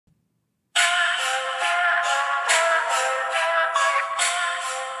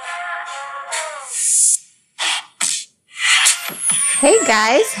Hey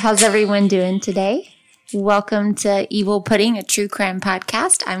guys, how's everyone doing today? Welcome to Evil Pudding, a true crime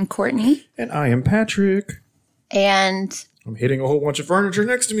podcast. I'm Courtney. And I am Patrick. And I'm hitting a whole bunch of furniture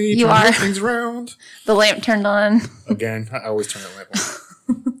next to me. You trying to are. move things around. The lamp turned on. Again, I always turn that lamp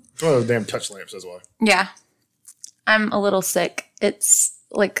on. It's one of those damn touch lamps, that's why. Yeah. I'm a little sick. It's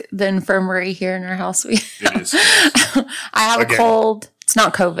like the infirmary here in our house. It is. I have a cold. It's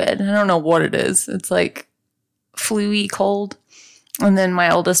not COVID. I don't know what it is. It's like flu-y cold. And then my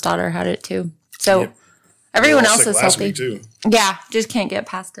oldest daughter had it too. So everyone else is healthy. Week too. Yeah, just can't get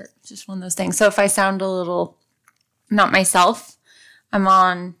past it. It's just one of those things. So if I sound a little not myself, I'm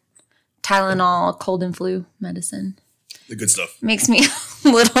on Tylenol cold and flu medicine. The good stuff. Makes me a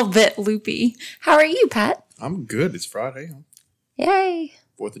little bit loopy. How are you, Pat? I'm good. It's Friday. Yay.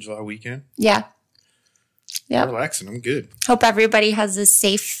 4th of July weekend. Yeah. Yep. Relaxing. I'm good. Hope everybody has a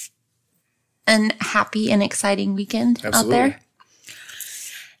safe and happy and exciting weekend out there.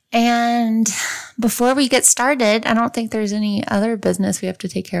 And before we get started, I don't think there's any other business we have to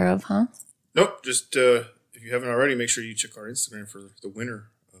take care of, huh? Nope. Just if you haven't already, make sure you check our Instagram for the winner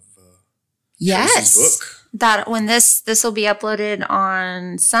of yes book. That when this will be uploaded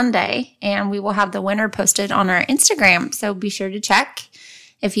on Sunday, and we will have the winner posted on our Instagram. So be sure to check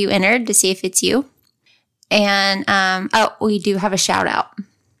if you entered to see if it's you. And we do have a shout out.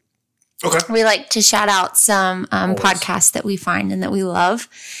 Okay. We like to shout out some podcasts that we find and that we love.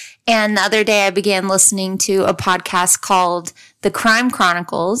 And the other day I began listening to a podcast called The Crime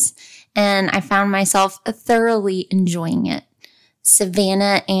Chronicles, and I found myself thoroughly enjoying it.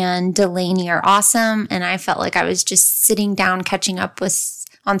 Savannah and Delaney are awesome, and I felt like I was just sitting down catching up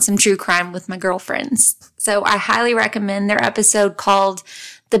on some true crime with my girlfriends. So I highly recommend their episode called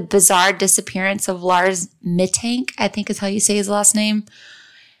The Bizarre Disappearance of Lars Mittank, I think is how you say his last name.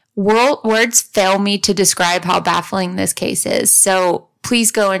 Words fail me to describe how baffling this case is. So please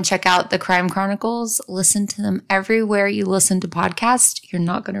go and check out the Crime Chronicles. Listen to them everywhere you listen to podcasts. You're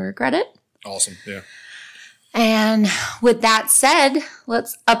not going to regret it. Awesome. Yeah. And with that said,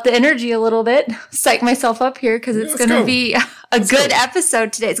 let's up the energy a little bit. Psych myself up here because it's going to be a good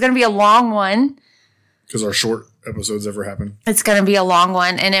episode today. It's going to be a long one. Because our short episodes ever happen. It's going to be a long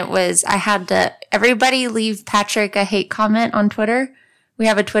one. And I had to, everybody leave Patrick a hate comment on Twitter. We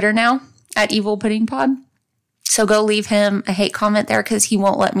have a Twitter now at Evil Pudding Pod. So go leave him a hate comment there because he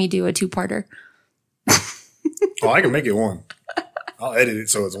won't let me do a 2-parter. Oh, I can make it one. I'll edit it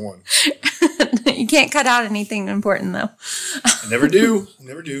so it's one. You can't cut out anything important though. I never do.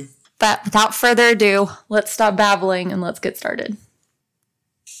 But without further ado, let's stop babbling and let's get started.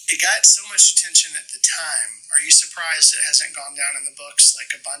 It got so much attention at the time. Are you surprised it hasn't gone down in the books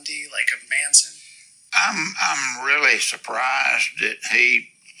like a Bundy, like a Manson? I'm really surprised that he,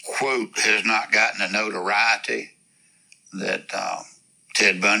 quote, has not gotten the notoriety that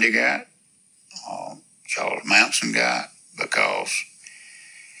Ted Bundy got, Charles Manson got, because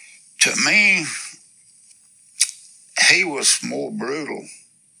to me, he was more brutal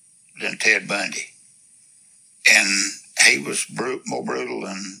than Ted Bundy. And he was more brutal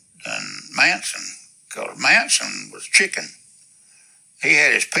than Manson, because Manson was chicken. He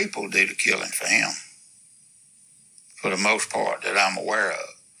had his people do the killing for him, for the most part that I'm aware of.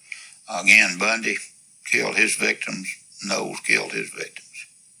 Again, Bundy killed his victims. Knowles killed his victims.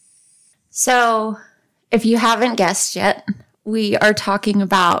 So, if you haven't guessed yet, we are talking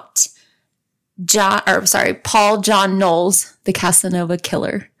about Paul John Knowles, the Casanova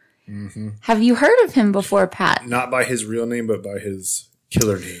killer. Mm-hmm. Have you heard of him before, Pat? Not by his real name, but by his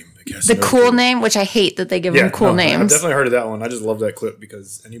killer name. The cool name, which I hate that they give him cool names. I've definitely heard of that one. I just love that clip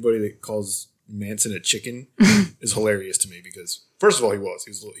because anybody that calls Manson a chicken is hilarious to me because, first of all, he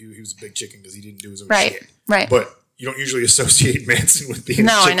was a big chicken because he didn't do his own shit. Right. But you don't usually associate Manson with being a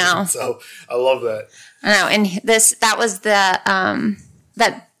chicken. No, I know. So I love that. I know. And that was that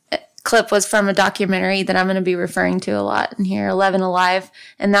clip was from a documentary that I'm going to be referring to a lot in here, 11 Alive.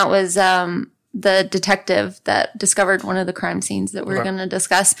 And that was the detective that discovered one of the crime scenes that we're going to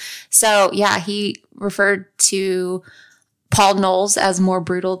discuss. So, yeah, he referred to Paul Knowles as more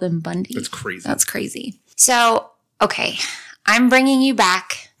brutal than Bundy. That's crazy. So, okay, I'm bringing you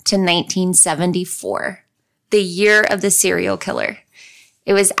back to 1974, the year of the serial killer.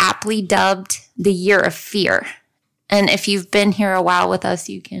 It was aptly dubbed the Year of Fear. And if you've been here a while with us,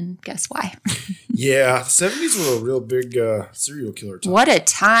 you can guess why. Yeah, the 70s were a real big serial killer time. What a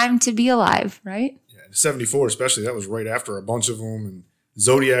time to be alive, right? Yeah, 74 especially. That was right after a bunch of them. And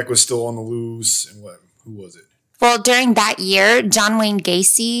Zodiac was still on the loose. And who was it? Well, during that year, John Wayne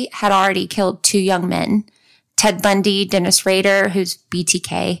Gacy had already killed 2 young men. Ted Bundy, Dennis Rader, who's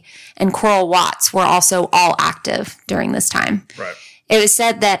BTK, and Coral Watts were also all active during this time. Right. It was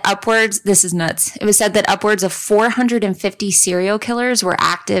said that this is nuts. It was said that upwards of 450 serial killers were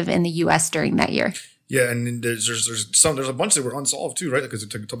active in the U.S. during that year. Yeah, and then there's a bunch that were unsolved too, right? Because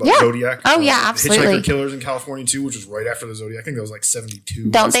talk about Zodiac. Oh yeah, absolutely. Hitchhiker killers in California too, which was right after the Zodiac. I think that was like 72.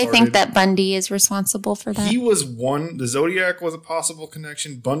 Don't they think that Bundy is responsible for that? He was one. The Zodiac was a possible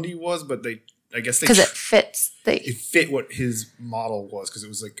connection. Bundy was, but I guess because it fits. It fit what his model was because it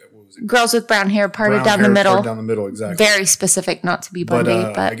was like what was it? Girls with brown hair parted down the middle. Parted down the middle, exactly. Very specific, not to be Bundy,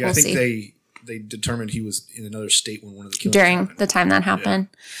 but I we'll think see. They determined he was in another state when one of the killings during happened. the time that happened.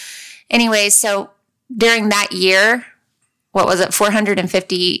 Yeah. Anyways, so during that year,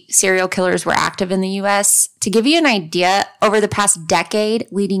 450 serial killers were active in the U.S. To give you an idea, over the past decade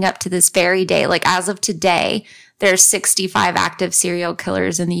leading up to this very day, like as of today, there's 65 active serial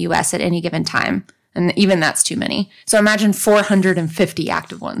killers in the U.S. at any given time. And even that's too many. So imagine 450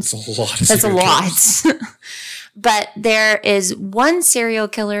 active ones. That's a lot. That's a lot. But there is one serial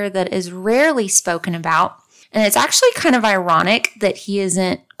killer that is rarely spoken about. And it's actually kind of ironic that he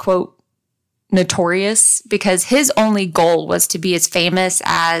isn't, quote, notorious, because his only goal was to be as famous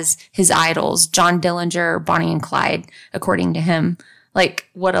as his idols, John Dillinger, Bonnie and Clyde, according to him. Like,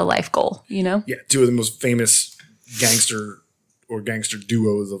 what a life goal, you know? Yeah, two of the most famous gangster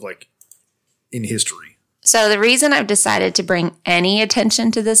duos of like in history. So the reason I've decided to bring any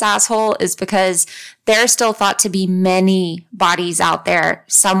attention to this asshole is because there are still thought to be many bodies out there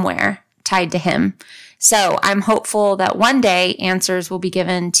somewhere tied to him. So I'm hopeful that one day answers will be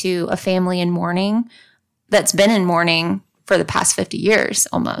given to a family in mourning that's been in mourning for the past 50 years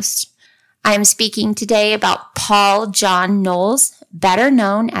almost. I'm speaking today about Paul John Knowles, better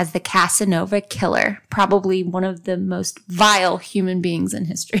known as the Casanova Killer, probably one of the most vile human beings in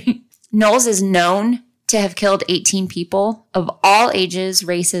history. Knowles is known to have killed 18 people of all ages,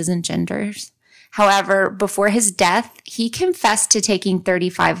 races, and genders. However, before his death, he confessed to taking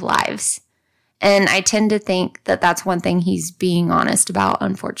 35 lives. And I tend to think that that's one thing he's being honest about,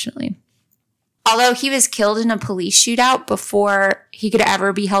 unfortunately. Although he was killed in a police shootout before he could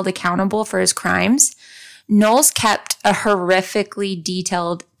ever be held accountable for his crimes, Knowles kept a horrifically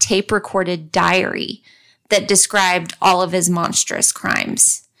detailed tape-recorded diary that described all of his monstrous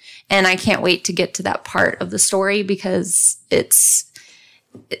crimes. And I can't wait to get to that part of the story because it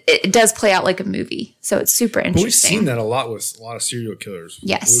does play out like a movie. So it's super interesting. But we've seen that a lot with a lot of serial killers.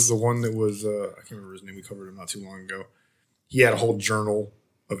 Yes. What was the one that was, I can't remember his name. We covered him not too long ago. He had a whole journal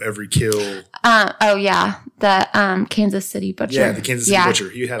of every kill. Oh, yeah. The Kansas City Butcher. Yeah, the Kansas City Butcher.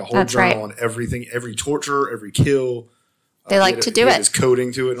 He had a whole journal on everything, every torture, every kill. They like to do it. His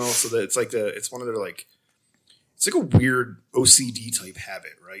coding to it and also that it's one of their like, it's like a weird OCD type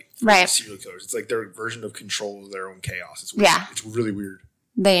habit, right? Right. Serial killers. It's like their version of control of their own chaos. It's weird. Yeah. It's really weird.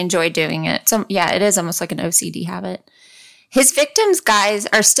 They enjoy doing it. So yeah, it is almost like an OCD habit. His victims, guys,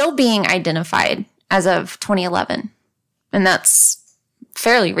 are still being identified as of 2011. And that's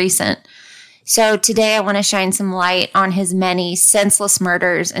fairly recent. So today I want to shine some light on his many senseless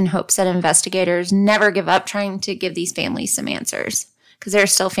murders in hopes that investigators never give up trying to give these families some answers. Because there are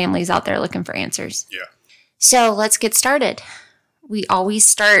still families out there looking for answers. Yeah. So let's get started. We always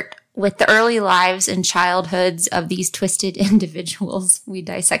start with the early lives and childhoods of these twisted individuals we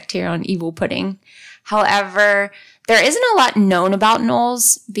dissect here on Evil Pudding. However, there isn't a lot known about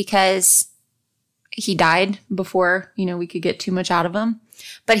Knowles because he died before, we could get too much out of him.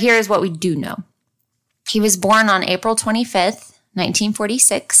 But here is what we do know. He was born on April 25th,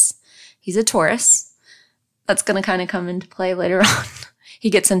 1946. He's a Taurus. That's going to kind of come into play later on.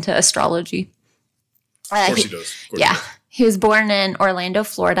 He gets into astrology. Of course he does. He was born in Orlando,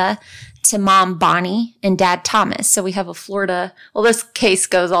 Florida, to mom Bonnie and dad Thomas. So we have a Florida. Well, this case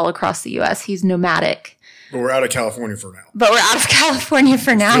goes all across the U.S. He's nomadic. But we're out of California for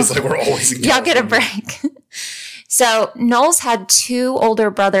now. Feels like we're always in California. Y'all get a break. So Knowles had two older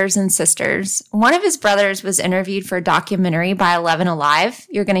brothers and sisters. One of his brothers was interviewed for a documentary by 11 Alive.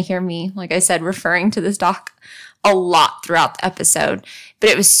 You're going to hear me, like I said, referring to this doc a lot throughout the episode, but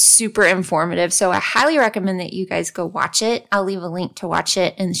it was super informative. So I highly recommend that you guys go watch it. I'll leave a link to watch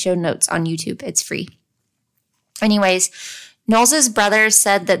it in the show notes on YouTube. It's free. Anyways, Knowles' brothers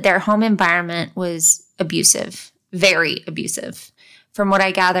said that their home environment was abusive, very abusive. From what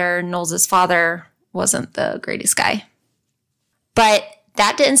I gather, Knowles' father wasn't the greatest guy. But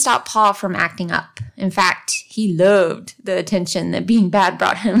that didn't stop Paul from acting up. In fact, he loved the attention that being bad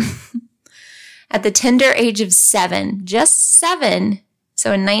brought him. At the tender age of 7, just 7,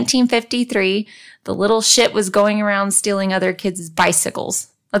 so in 1953, the little shit was going around stealing other kids' bicycles.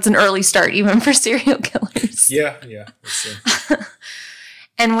 That's an early start, even for serial killers. Yeah.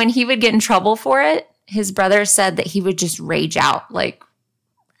 And when he would get in trouble for it, his brother said that he would just rage out, like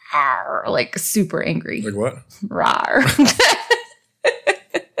rawr, like super angry. Like what? Rawr.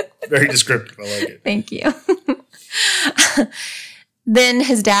 Very descriptive. I like it. Thank you. Then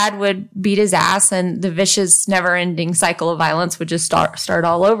his dad would beat his ass, and the vicious, never-ending cycle of violence would just start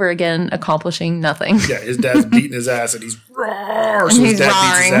all over again, accomplishing nothing. Yeah, his dad's beating his ass, and he's roar. So his dad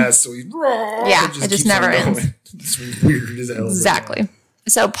beats his ass, so he's roar. Yeah, it just never ends. It's weird as hell. Exactly.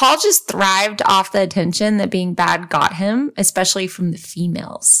 So Paul just thrived off the attention that being bad got him, especially from the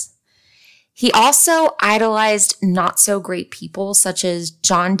females. He also idolized not-so-great people such as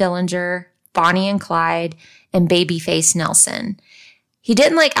John Dillinger, Bonnie and Clyde, and Babyface Nelson. He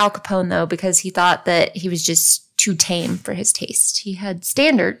didn't like Al Capone, though, because he thought that he was just too tame for his taste. He had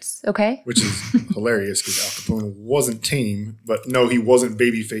standards, okay? Which is hilarious because Al Capone wasn't tame, but no, he wasn't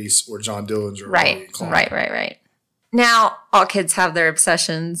Babyface or John Dillinger. Right. Now, all kids have their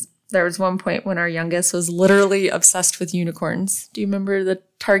obsessions. There was one point when our youngest was literally obsessed with unicorns. Do you remember the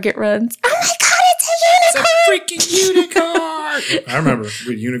Target runs? Oh my God, it's a unicorn! It's a freaking unicorn! I remember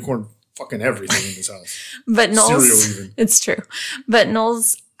with unicorn fucking everything in this house. But Knowles, cereal even. It's true. But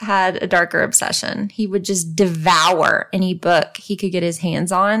Knowles had a darker obsession. He would just devour any book he could get his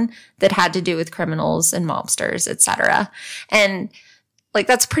hands on that had to do with criminals and mobsters, etc. And like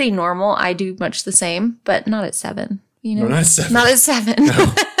that's pretty normal. I do much the same, but not at 7. You know, no, not at 7. Not at 7.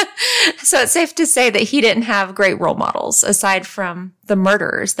 No. So it's safe to say that he didn't have great role models aside from the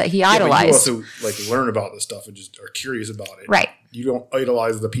murderers that he idolized. But you also like learn about this stuff and just are curious about it. Right. You don't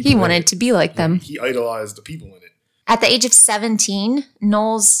idolize the people. He wanted to be like them. He idolized the people in it. At the age of 17,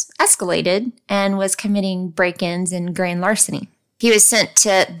 Knowles escalated and was committing break-ins and grand larceny. He was sent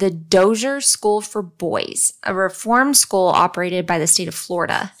to the Dozier School for Boys, a reform school operated by the state of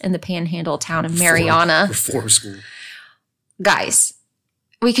Florida in the panhandle town of Mariana. Reform school. Guys,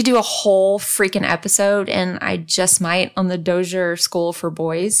 we could do a whole freaking episode, and I just might, on the Dozier School for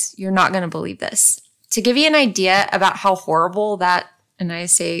Boys. You're not going to believe this. To give you an idea about how horrible that, and I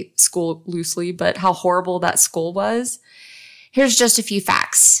say school loosely, but how horrible that school was, here's just a few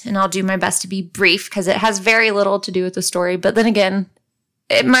facts, and I'll do my best to be brief because it has very little to do with the story. But then again,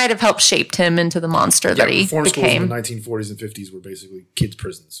 it might have helped shape him into the monster that he reform became. Schools in the 1940s and 50s were basically kids'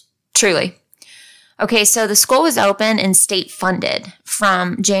 prisons. Truly. Okay, so the school was open and state funded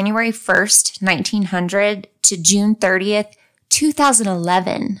from January 1st, 1900 to June 30th,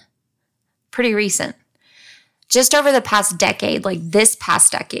 2011. Pretty recent. Just over the past decade, like this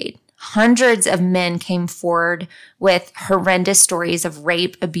past decade, hundreds of men came forward with horrendous stories of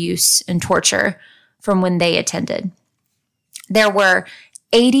rape, abuse, and torture from when they attended. There were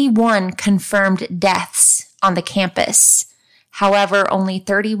 81 confirmed deaths on the campus. However, only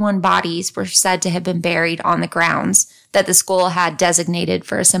 31 bodies were said to have been buried on the grounds that the school had designated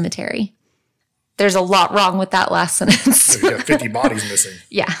for a cemetery. There's a lot wrong with that last sentence. So you got 50 bodies missing.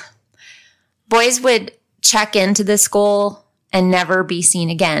 Yeah. Boys would check into the school and never be seen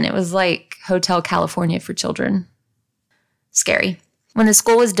again. It was like Hotel California for children. Scary. When the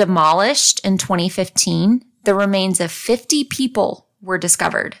school was demolished in 2015, the remains of 50 people were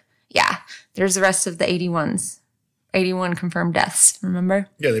discovered. Yeah, there's the rest of the 81s. 81 confirmed deaths, remember?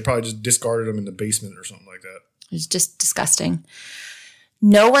 Yeah, they probably just discarded them in the basement or something like that. It was just disgusting.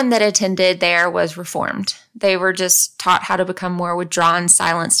 No one that attended there was reformed. They were just taught how to become more withdrawn,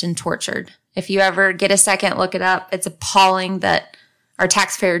 silenced, and tortured. If you ever get a second, look it up. It's appalling that our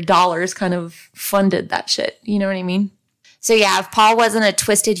taxpayer dollars kind of funded that shit. You know what I mean? So yeah, if Paul wasn't a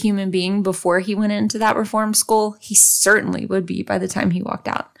twisted human being before he went into that reform school, he certainly would be by the time he walked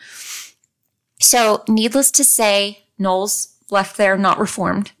out. So needless to say, Knowles left there not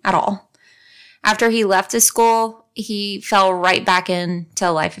reformed at all. After he left the school, he fell right back into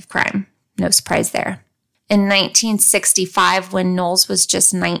a life of crime. No surprise there. In 1965, when Knowles was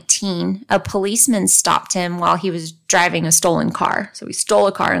just 19, a policeman stopped him while he was driving a stolen car. So he stole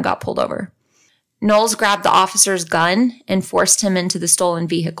a car and got pulled over. Knowles grabbed the officer's gun and forced him into the stolen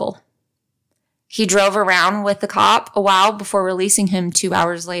vehicle. He drove around with the cop a while before releasing him 2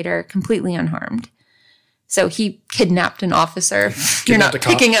 hours later, completely unharmed. So he kidnapped an officer. You're not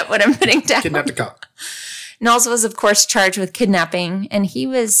picking up what I'm putting down. Kidnapped a cop. Knowles was, of course, charged with kidnapping, and he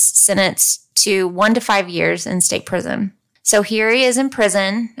was sentenced to 1 to 5 years in state prison. So here he is in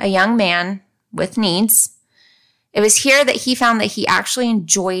prison, a young man with needs. It was here that he found that he actually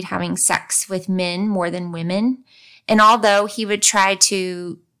enjoyed having sex with men more than women. And although he would try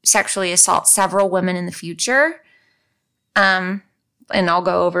to sexually assault several women in the future, and I'll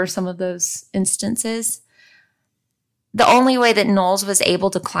go over some of those instances, the only way that Knowles was able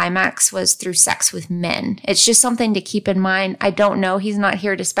to climax was through sex with men. It's just something to keep in mind. I don't know. He's not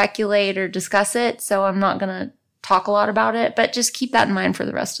here to speculate or discuss it, so I'm not going to talk a lot about it, but just keep that in mind for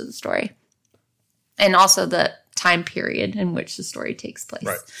the rest of the story. And also the time period in which the story takes place.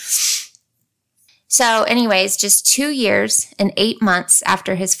 Right. So anyways, just 2 years and 8 months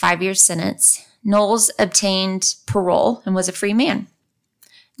after his 5-year sentence, Knowles obtained parole and was a free man.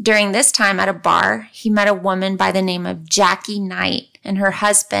 During this time at a bar, he met a woman by the name of Jackie Knight and her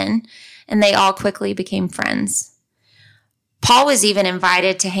husband, and they all quickly became friends. Paul was even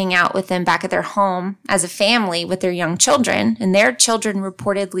invited to hang out with them back at their home as a family with their young children, and their children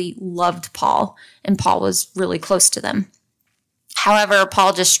reportedly loved Paul, and Paul was really close to them. However,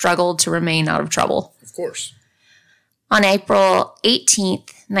 Paul just struggled to remain out of trouble. Of course. On April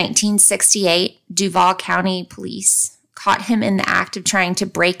 18th, 1968, Duval County Police caught him in the act of trying to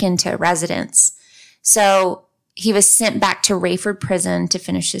break into a residence. So he was sent back to Rayford Prison to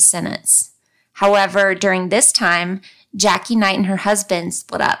finish his sentence. However, during this time, Jackie Knight and her husband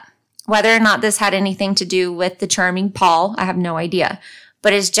split up. Whether or not this had anything to do with the charming Paul, I have no idea.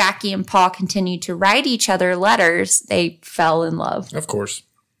 But as Jackie and Paul continued to write each other letters, they fell in love. Of course.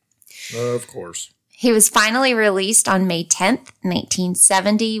 Of course. He was finally released on May 10th,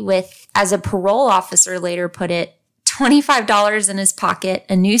 1970 with, as a parole officer later put it, $25 in his pocket,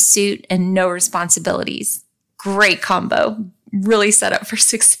 a new suit, and no responsibilities. Great combo. Really set up for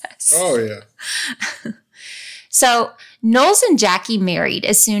success. Oh, yeah. So Knowles and Jackie married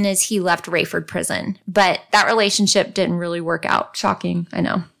as soon as he left Rayford Prison, but that relationship didn't really work out. Shocking, I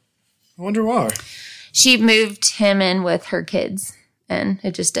know. I wonder why. She moved him in with her kids, and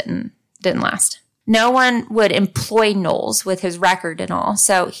it just didn't last. No one would employ Knowles with his record and all,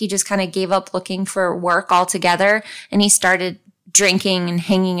 so he just kind of gave up looking for work altogether, and he started drinking and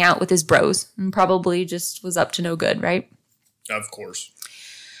hanging out with his bros, and probably just was up to no good, right? Of course.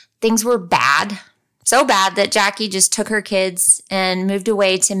 Things were bad. So bad that Jackie just took her kids and moved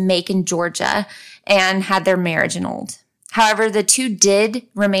away to Macon, Georgia, and had their marriage annulled. However, the two did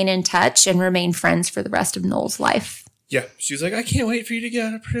remain in touch and remain friends for the rest of Knowles' life. Yeah, she's like, I can't wait for you to get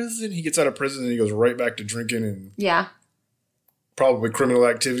out of prison. He gets out of prison and he goes right back to drinking and probably criminal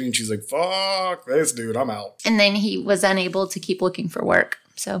activity. And she's like, fuck this dude, I'm out. And then he was unable to keep looking for work.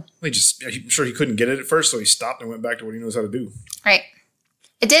 So I'm sure he couldn't get it at first, so he stopped and went back to what he knows how to do. Right.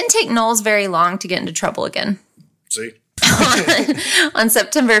 It didn't take Knowles very long to get into trouble again. See? On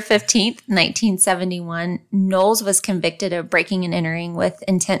September 15th, 1971, Knowles was convicted of breaking and entering with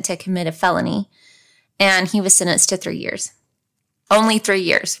intent to commit a felony, and he was sentenced to 3 years. Only 3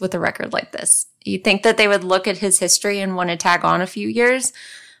 years with a record like this. You'd think that they would look at his history and want to tag on a few years,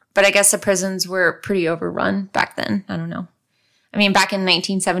 but I guess the prisons were pretty overrun back then. I don't know. I mean, back in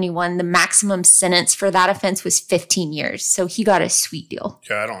 1971, the maximum sentence for that offense was 15 years. So he got a sweet deal.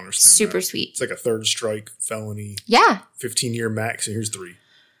 Yeah, I don't understand. Super sweet. It's like a third strike felony. Yeah. 15-year max, and here's 3.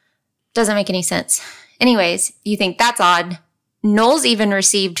 Doesn't make any sense. Anyways, you think that's odd. Knowles even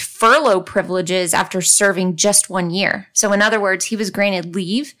received furlough privileges after serving just 1 year. So in other words, he was granted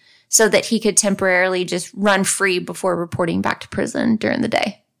leave so that he could temporarily just run free before reporting back to prison during the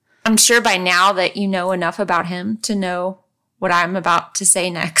day. I'm sure by now that you know enough about him to know what I'm about to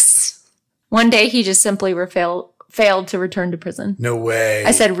say next. One day, he just simply failed to return to prison. No way. I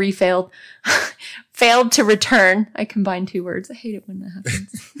said refailed. Failed to return. I combined 2 words. I hate it when that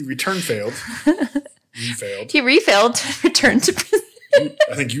happens. Return failed. Refailed. He refailed to return to prison.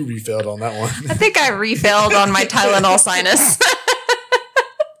 I think you refailed on that one. I think I refailed on my Tylenol sinus.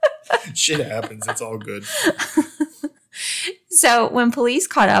 Shit happens. It's all good. So when police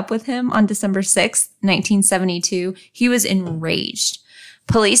caught up with him on December 6th, 1972, he was enraged.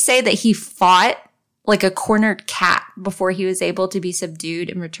 Police say that he fought like a cornered cat before he was able to be subdued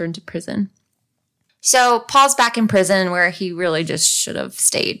and returned to prison. So Paul's back in prison where he really just should have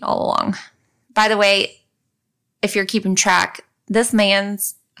stayed all along. By the way, if you're keeping track, this man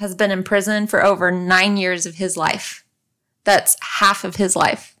has been in prison for over 9 years of his life. That's half of his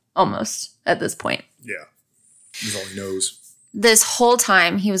life, almost, at this point. Yeah. He's all he knows. This whole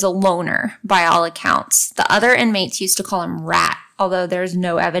time, he was a loner, by all accounts. The other inmates used to call him Rat, although there's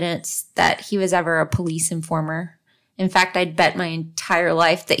no evidence that he was ever a police informer. In fact, I'd bet my entire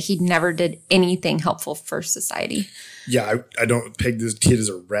life that he never did anything helpful for society. Yeah, I don't peg this kid as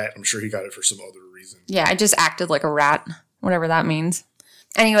a rat. I'm sure he got it for some other reason. Yeah, I just acted like a rat, whatever that means.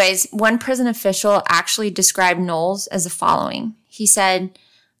 Anyways, one prison official actually described Knowles as the following. He said,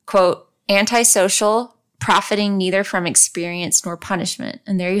 quote, antisocial, profiting neither from experience nor punishment.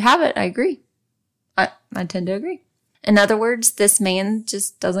 And there you have it. I agree. I tend to agree. In other words, this man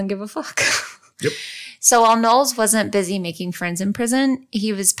just doesn't give a fuck. Yep. So while Knowles wasn't busy making friends in prison,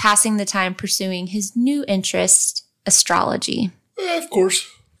 he was passing the time pursuing his new interest, astrology. Of course.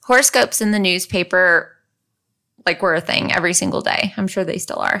 Horoscopes in the newspaper like were a thing every single day. I'm sure they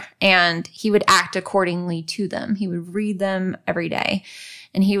still are. And he would act accordingly to them. He would read them every day.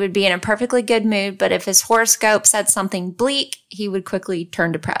 And he would be in a perfectly good mood, but if his horoscope said something bleak, he would quickly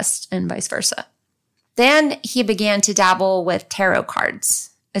turn depressed and vice versa. Then he began to dabble with tarot cards.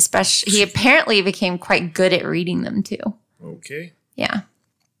 Especially, he apparently became quite good at reading them too. Okay. Yeah.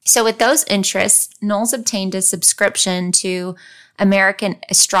 So with those interests, Knowles obtained a subscription to American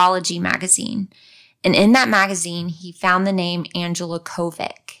Astrology magazine. And in that magazine, he found the name Angela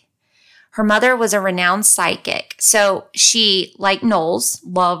Kovic. Her mother was a renowned psychic. So she, like Knowles,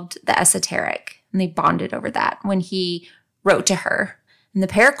 loved the esoteric. And they bonded over that when he wrote to her. And the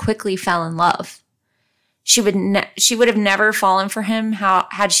pair quickly fell in love. She would have never fallen for him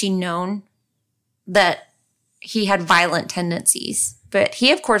had she known that he had violent tendencies. But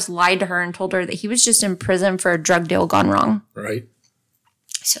he, of course, lied to her and told her that he was just in prison for a drug deal gone wrong. Right.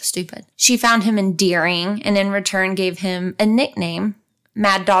 So stupid. She found him endearing and in return gave him a nickname,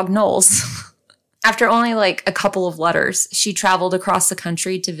 Mad Dog Knowles. After only like a couple of letters, she traveled across the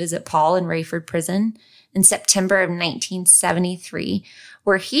country to visit Paul in Rayford Prison in September of 1973,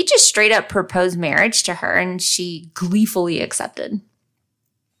 where he just straight up proposed marriage to her and she gleefully accepted.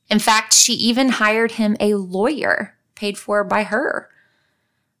 In fact, she even hired him a lawyer paid for by her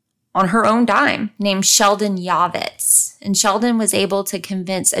on her own dime named Sheldon Yavitz. And Sheldon was able to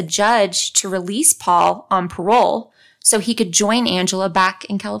convince a judge to release Paul on parole so he could join Angela back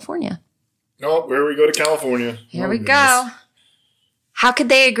in California. Oh, where we go to California. Here we go. How could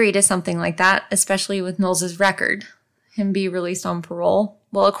they agree to something like that, especially with Knowles' record, him be released on parole?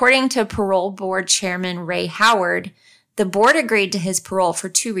 Well, according to parole board chairman Ray Howard, the board agreed to his parole for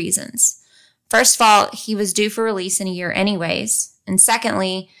two reasons. First of all, he was due for release in a year anyways. And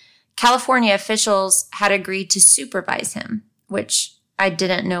secondly, California officials had agreed to supervise him, which I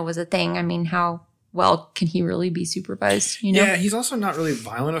didn't know was a thing. I mean, how well can he really be supervised? You know? Yeah, he's also not really a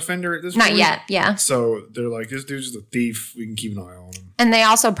violent offender at this point. Not yet, yeah. So they're like, this dude's just a thief. We can keep an eye on him. And they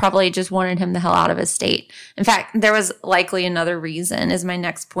also probably just wanted him the hell out of his state. In fact, there was likely another reason, is my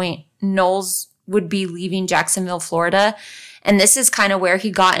next point. Knowles would be leaving Jacksonville, Florida. And this is kind of where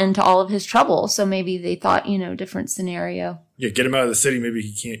he got into all of his trouble. So maybe they thought, different scenario. Yeah, get him out of the city. Maybe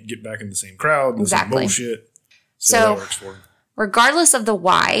he can't get back in the same crowd. Exactly. The same bullshit. So that works for him. Regardless of the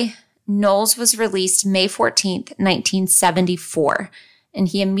why, Knowles was released May 14th, 1974. And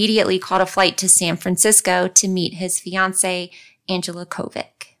he immediately caught a flight to San Francisco to meet his fiancée, Angela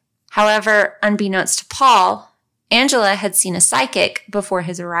Kovic. However, unbeknownst to Paul, Angela had seen a psychic before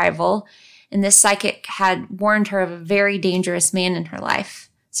his arrival, and this psychic had warned her of a very dangerous man in her life.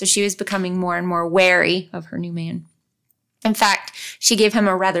 So she was becoming more and more wary of her new man. In fact, she gave him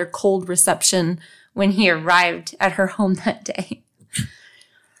a rather cold reception when he arrived at her home that day.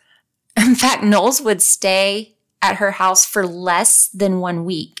 In fact, Knowles would stay at her house for less than 1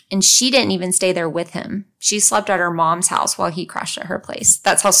 week, and she didn't even stay there with him. She slept at her mom's house while he crashed at her place.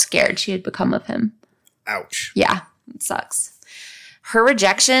 That's how scared she had become of him. Ouch. Yeah, it sucks. Her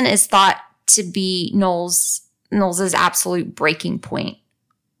rejection is thought to be Knowles' absolute breaking point.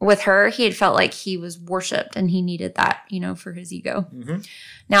 With her, he had felt like he was worshipped and he needed that, for his ego. Mm-hmm.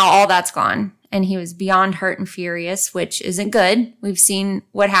 Now all that's gone and he was beyond hurt and furious, which isn't good. We've seen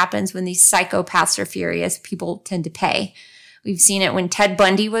what happens when these psychopaths are furious. People tend to pay. We've seen it when Ted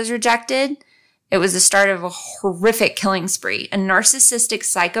Bundy was rejected. It was the start of a horrific killing spree. A narcissistic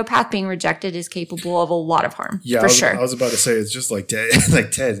psychopath being rejected is capable of a lot of harm. Yeah, sure. I was about to say it's just like Ted,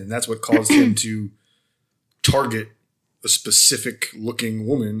 and that's what caused him to target a specific looking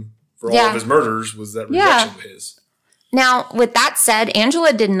woman for all of his murders, was that rejection of his. Now, with that said,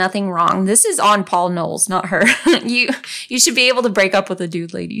 Angela did nothing wrong. This is on Paul Knowles, not her. You should be able to break up with a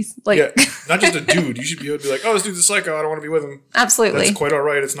dude, ladies. Not just a dude. You should be able to be like, oh, this dude's a psycho. I don't want to be with him. Absolutely. That's quite all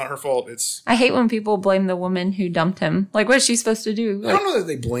right. It's not her fault. I hate when people blame the woman who dumped him. Like, what is she supposed to do? I don't know that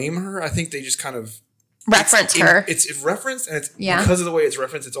they blame her. I think they just kind of reference her. It's referenced, and it's because of the way it's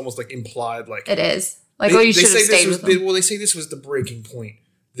referenced, it's almost like implied. Like it is. Like, you should have stayed with him. Well, they say this was the breaking point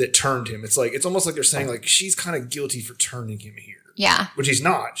that turned him. It's like, it's almost like they're saying, like, she's kind of guilty for turning him here. Yeah. Which he's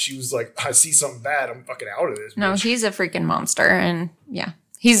not. She was like, I see something bad. I'm fucking out of this. No, he's a freaking monster. And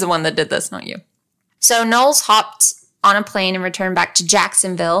he's the one that did this, not you. So Knowles hopped on a plane and returned back to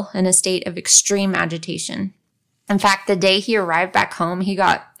Jacksonville in a state of extreme agitation. In fact, the day he arrived back home, he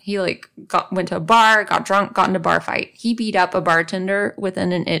went to a bar, got drunk, got into a bar fight. He beat up a bartender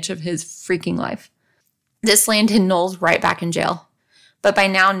within an inch of his freaking life. This landed Knowles right back in jail. But by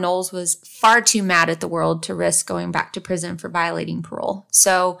now, Knowles was far too mad at the world to risk going back to prison for violating parole.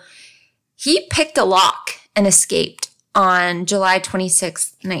 So he picked a lock and escaped on July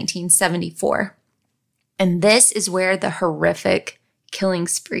 26, 1974. And this is where the horrific killing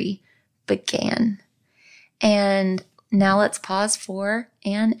spree began. And now let's pause for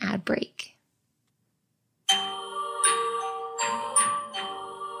an ad break.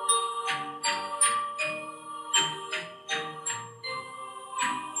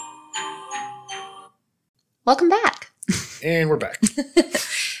 Welcome back. And we're back.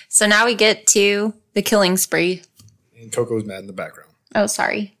 So now we get to the killing spree. And Coco's mad in the background. Oh,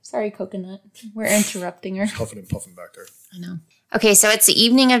 sorry. Sorry, Coconut. We're interrupting her. Huffing and puffing back there. I know. Okay, so it's the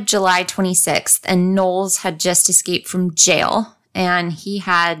evening of July 26th, and Knowles had just escaped from jail, and he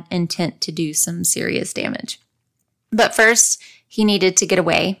had intent to do some serious damage. But first, he needed to get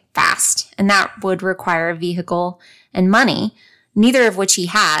away fast, and that would require a vehicle and money, neither of which he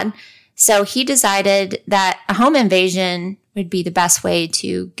had. So he decided that a home invasion would be the best way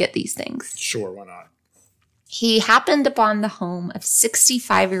to get these things. Sure, why not? He happened upon the home of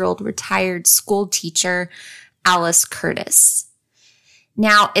 65-year-old retired school teacher Alice Curtis.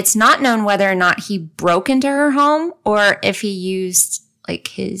 Now, it's not known whether or not he broke into her home or if he used like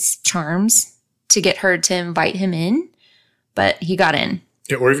his charms to get her to invite him in, but he got in.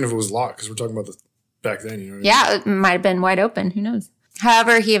 Yeah, or even if it was locked, because we're talking about back then, you know what I mean? Yeah, it might have been wide open. Who knows?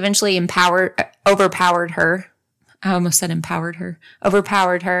 However, he eventually overpowered her. I almost said empowered her.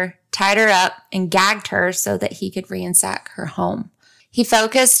 Overpowered her, tied her up, and gagged her so that he could ransack her home. He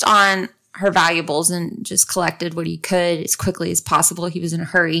focused on her valuables and just collected what he could as quickly as possible. He was in a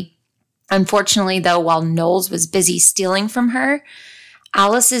hurry. Unfortunately, though, while Knowles was busy stealing from her,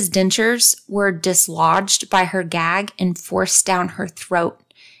 Alice's dentures were dislodged by her gag and forced down her throat.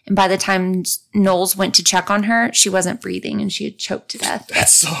 And by the time Knowles went to check on her, she wasn't breathing and she had choked to death. That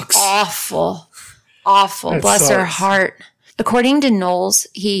sucks. Awful. Bless her heart. According to Knowles,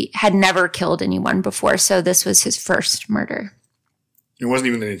 he had never killed anyone before, so this was his first murder. It wasn't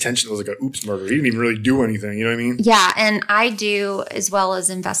even an intention. It was like a oops murder. He didn't even really do anything. You know what I mean? Yeah, and I do, as well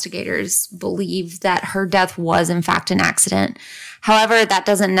as investigators, believe that her death was, in fact, an accident. However, that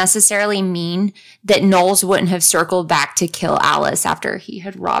doesn't necessarily mean that Knowles wouldn't have circled back to kill Alice after he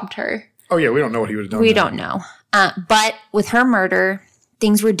had robbed her. Oh, yeah, we don't know what he would have done. We don't know. But with her murder,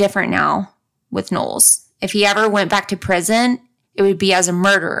 things were different now with Knowles. If he ever went back to prison, it would be as a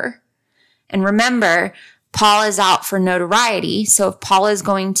murderer. And remember, Paul is out for notoriety. So if Paul is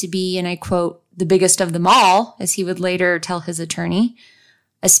going to be, and I quote, the biggest of them all, as he would later tell his attorney,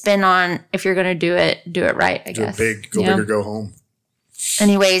 a spin on if you're going to do it right, I guess. Do it big, go big or go home.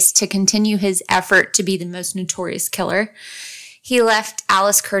 Anyways, to continue his effort to be the most notorious killer, he left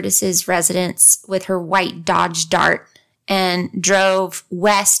Alice Curtis's residence with her white Dodge Dart and drove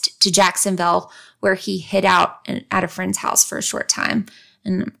west to Jacksonville, where he hid out at a friend's house for a short time.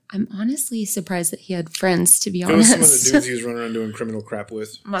 And I'm honestly surprised that he had friends, to be honest. Some of the dudes he was running around doing criminal crap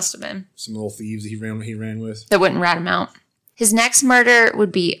with. Must have been. Some little thieves he ran with. That wouldn't rat him out. His next murder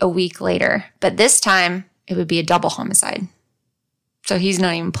would be a week later, but this time it would be a double homicide. So he's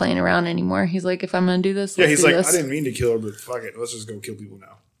not even playing around anymore. He's like, if I'm going to do this, he's like, I didn't mean to kill her, but fuck it. Let's just go kill people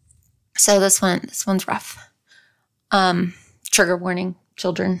now. So this one's rough. Trigger warning,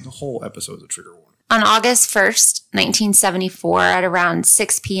 children. The whole episode's a trigger warning. On August 1st, 1974, at around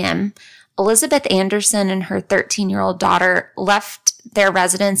 6 p.m., Elizabeth Anderson and her 13-year-old daughter left their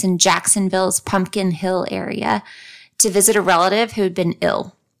residence in Jacksonville's Pumpkin Hill area to visit a relative who had been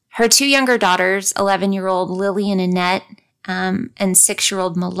ill. Her two younger daughters, 11-year-old Lily and Annette, and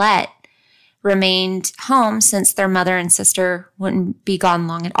 6-year-old Millette, remained home since their mother and sister wouldn't be gone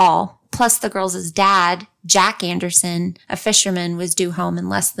long at all. Plus, the girls' dad, Jack Anderson, a fisherman, was due home in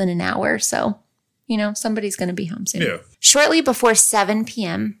less than an hour. So, somebody's going to be home soon. Yeah. Shortly before 7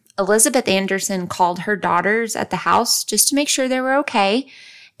 p.m., Elizabeth Anderson called her daughters at the house just to make sure they were okay.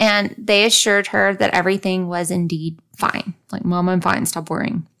 And they assured her that everything was indeed fine. Like, Mom, I'm fine. Stop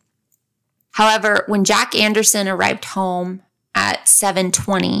worrying. However, when Jack Anderson arrived home at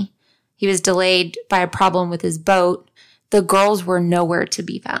 7:20, he was delayed by a problem with his boat. The girls were nowhere to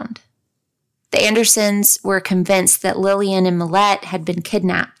be found. The Andersons were convinced that Lillian and Millette had been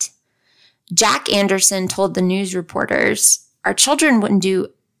kidnapped. Jack Anderson told the news reporters, our children would do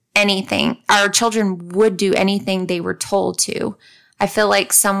anything they were told to. I feel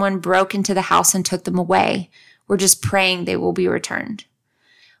like someone broke into the house and took them away. We're just praying they will be returned.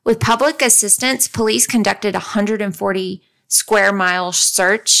 With public assistance, police conducted a 140 square mile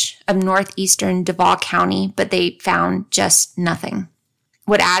search of northeastern Duval County, but they found just nothing.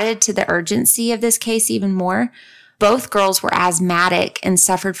 What added to the urgency of this case even more, both girls were asthmatic and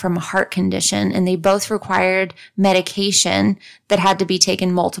suffered from a heart condition, and they both required medication that had to be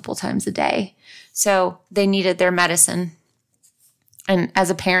taken multiple times a day. So they needed their medicine. And as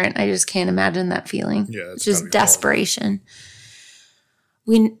a parent, I just can't imagine that feeling. Yeah, it's just desperation.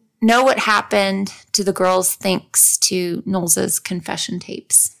 We know what happened to the girls thanks to Knowles' confession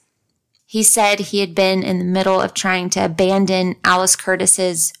tapes. He said he had been in the middle of trying to abandon Alice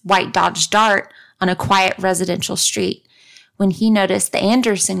Curtis's white Dodge Dart on a quiet residential street when he noticed the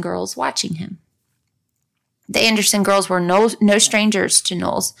Anderson girls watching him. The Anderson girls were no strangers to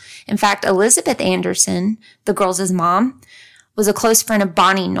Knowles. In fact, Elizabeth Anderson, the girls' mom, was a close friend of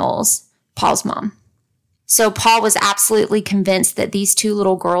Bonnie Knowles, Paul's mom. So Paul was absolutely convinced that these two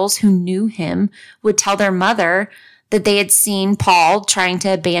little girls who knew him would tell their mother that they had seen Paul trying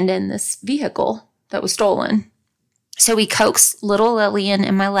to abandon this vehicle that was stolen. So he coaxed little Lillian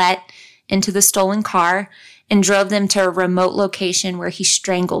and Mylette into the stolen car and drove them to a remote location where he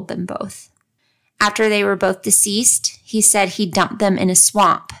strangled them both. After they were both deceased, he said he dumped them in a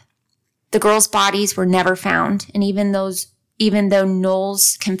swamp. The girls' bodies were never found, and even though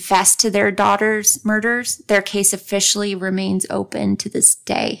Knowles confessed to their daughter's murders, their case officially remains open to this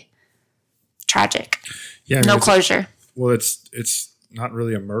day. Tragic. Yeah, I mean, no closure. It's not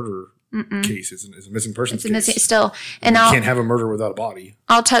really a murder case. It's a missing persons case. Still. And you can't have a murder without a body.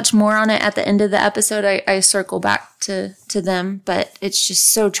 I'll touch more on it at the end of the episode. I circle back to them, but it's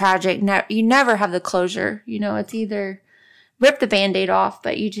just so tragic. You never have the closure. It's either rip the Band-Aid off,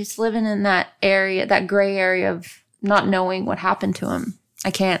 but you just living in that area, that gray area of not knowing what happened to him.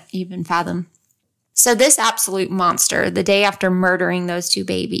 I can't even fathom. So this absolute monster, the day after murdering those two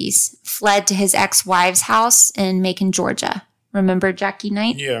babies, fled to his ex-wife's house in Macon, Georgia. Remember Jackie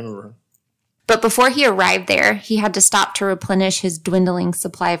Knight? Yeah, I remember her. But before he arrived there, he had to stop to replenish his dwindling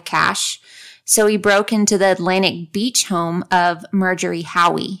supply of cash. So he broke into the Atlantic Beach home of Marjorie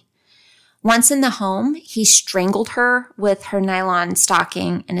Howie. Once in the home, he strangled her with her nylon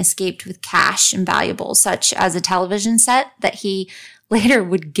stocking and escaped with cash and valuables, such as a television set that he later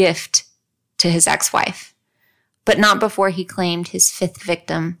would gift to his ex-wife. But not before he claimed his fifth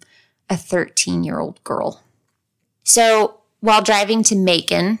victim, a 13-year-old girl. So while driving to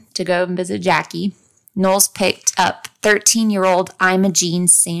Macon to go and visit Jackie, Knowles picked up 13-year-old Ima Jean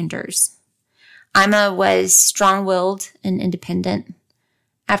Sanders. Ima was strong-willed and independent.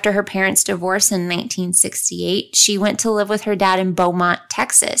 After her parents' divorce in 1968, she went to live with her dad in Beaumont,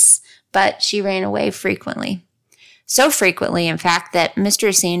 Texas, but she ran away frequently. So frequently, in fact, that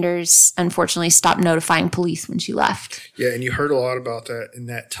Mr. Sanders unfortunately stopped notifying police when she left. Yeah, and you heard a lot about that in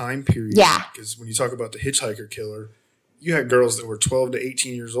that time period. Yeah. Because when you talk about the hitchhiker killer, you had girls that were 12 to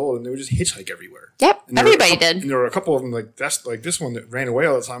 18 years old, and they would just hitchhike everywhere. Yep, everybody did. And there were a couple of them, like this one that ran away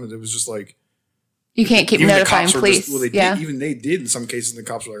all the time, and it was just like... You can't keep notifying police. Even they did in some cases, and the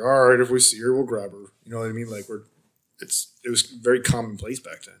cops were like, all right, if we see her, we'll grab her. You know what I mean? Like, it was very commonplace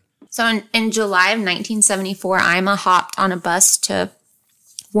back then. So in July of 1974, Ima hopped on a bus to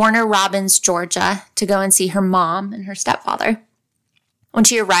Warner Robins, Georgia, to go and see her mom and her stepfather. When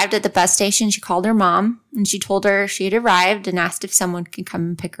she arrived at the bus station, she called her mom, and she told her she had arrived and asked if someone could come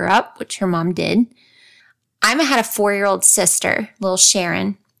and pick her up, which her mom did. Ima had a 4-year-old sister, little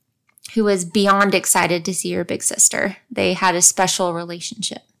Sharon, who was beyond excited to see her big sister. They had a special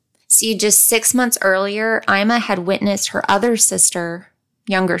relationship. See, just 6 months earlier, Ima had witnessed her other sister,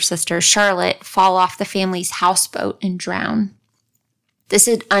 younger sister, Charlotte, fall off the family's houseboat and drown. This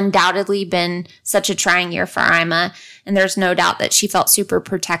had undoubtedly been such a trying year for Ima, and there's no doubt that she felt super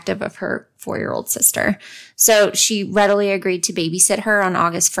protective of her 4-year-old sister. So she readily agreed to babysit her on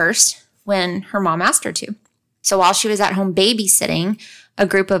August 1st when her mom asked her to. So while she was at home babysitting, a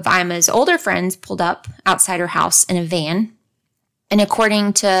group of Ima's older friends pulled up outside her house in a van. And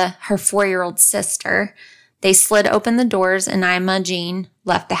according to her 4-year-old sister, they slid open the doors and Ima Jean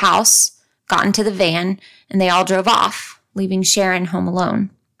left the house, got into the van, and they all drove off, leaving Sharon home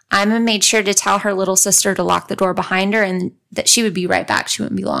alone. Ima made sure to tell her little sister to lock the door behind her and that she would be right back. She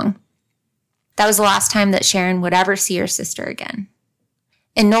wouldn't be long. That was the last time that Sharon would ever see her sister again.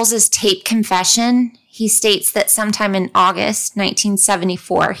 In Knowles' taped confession, he states that sometime in August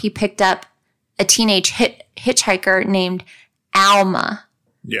 1974, he picked up a teenage hitchhiker named Alma,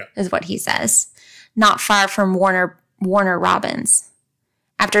 is what he says, not far from Warner Robins.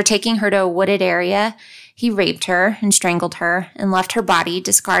 After taking her to a wooded area, he raped her and strangled her and left her body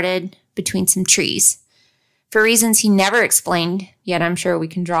discarded between some trees. For reasons he never explained, yet I'm sure we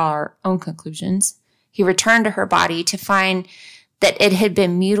can draw our own conclusions, he returned to her body to find that it had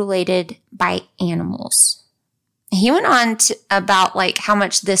been mutilated by animals. He went on about how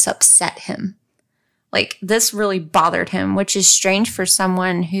much this upset him. This really bothered him, which is strange for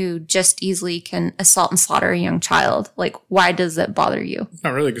someone who just easily can assault and slaughter a young child. Why does that bother you?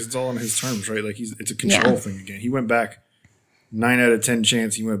 Not really, because it's all on his terms, right? It's a control thing again. He went back 9 out of 10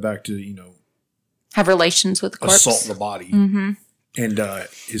 chance he went back to, have relations with the corpse. Assault the body. Mm-hmm. And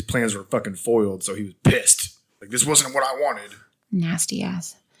his plans were fucking foiled, so he was pissed. Like, this wasn't what I wanted. Nasty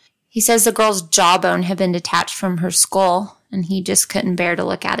ass. He says the girl's jawbone had been detached from her skull, and he just couldn't bear to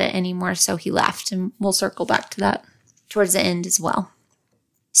look at it anymore, so he left. And we'll circle back to that towards the end as well.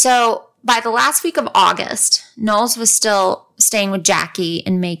 So by the last week of August, Knowles was still staying with Jackie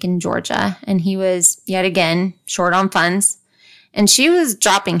in Macon, Georgia, and he was, yet again, short on funds. And she was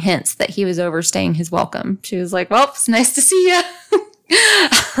dropping hints that he was overstaying his welcome. She was like, well, it's nice to see you.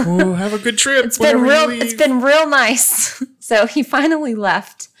 Well, have a good trip. It's been real nice. So he finally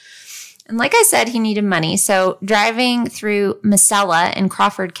left. And like I said, he needed money. So driving through Miscela in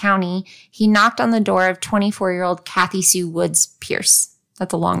Crawford County, he knocked on the door of 24-year-old Kathy Sue Woods Pierce.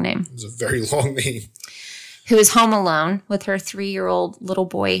 That's a long name. It's a very long name. Who was home alone with her 3-year-old little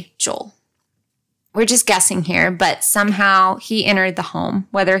boy, Joel. We're just guessing here, but somehow he entered the home.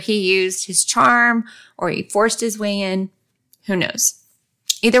 Whether he used his charm or he forced his way in, who knows?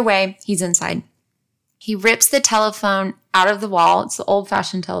 Either way, he's inside. He rips the telephone out of the wall. It's the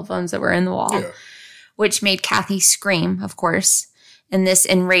old-fashioned telephones that were in the wall, which made Kathy scream, of course. And this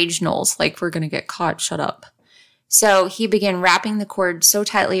enraged Knowles, like, we're going to get caught, shut up. So he began wrapping the cord so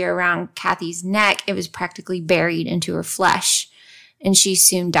tightly around Kathy's neck, it was practically buried into her flesh. And she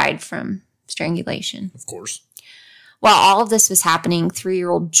soon died from strangulation. Of course. While all of this was happening,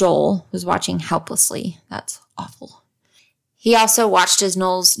 3-year-old Joel was watching helplessly. That's awful. He also watched as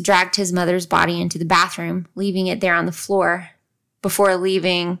Knowles dragged his mother's body into the bathroom, leaving it there on the floor before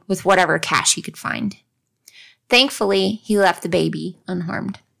leaving with whatever cash he could find. Thankfully, he left the baby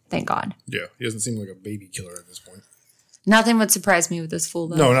unharmed. Thank God. Yeah, he doesn't seem like a baby killer at this point. Nothing would surprise me with this fool,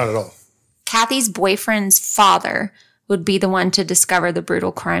 though. No, not at all. Kathy's boyfriend's father would be the one to discover the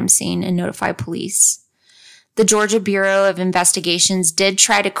brutal crime scene and notify police. The Georgia Bureau of Investigations did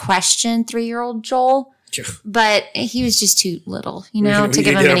try to question 3-year-old Joel, but he was just too little, to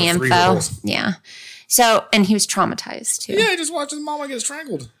give him any info. Yeah. So, and he was traumatized, too. Yeah, he just watched his mama get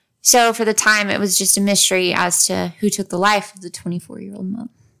strangled. So, for the time, it was just a mystery as to who took the life of the 24-year-old mom.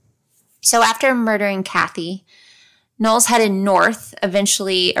 So, after murdering Kathy, Knowles headed north,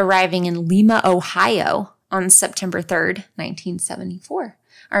 eventually arriving in Lima, Ohio, on September 3rd, 1974.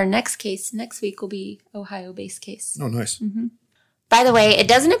 Our next case next week will be Ohio-based case. Oh, nice. Mm-hmm. By the way, it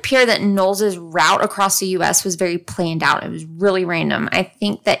doesn't appear that Knowles' route across the U.S. was very planned out. It was really random. I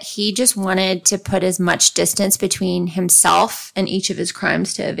think that he just wanted to put as much distance between himself and each of his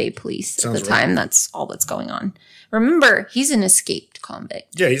crimes to evade police at the time. That's all that's going on. Remember, he's an escaped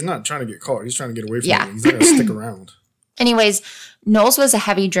convict. Yeah, he's not trying to get caught. He's trying to get away from it. He's not going to stick around. Anyways, Knowles was a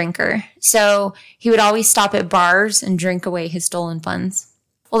heavy drinker, so he would always stop at bars and drink away his stolen funds.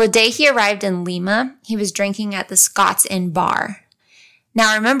 Well, the day he arrived in Lima, he was drinking at the Scott's Inn bar.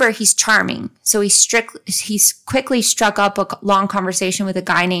 Now, remember, he's charming, so he quickly struck up a long conversation with a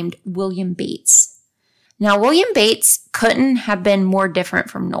guy named William Bates. Now, William Bates couldn't have been more different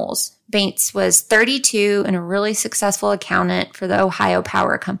from Knowles. Bates was 32 and a really successful accountant for the Ohio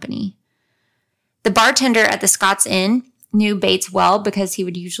Power Company. The bartender at the Scott's Inn knew Bates well because he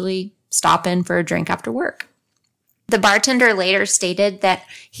would usually stop in for a drink after work. The bartender later stated that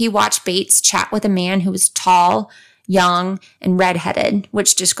he watched Bates chat with a man who was tall, young, and redheaded,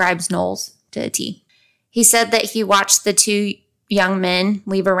 which describes Knowles to a T. He said that he watched the two young men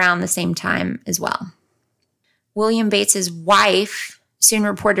leave around the same time as well. William Bates's wife soon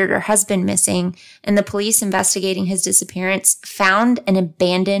reported her husband missing, and the police investigating his disappearance found an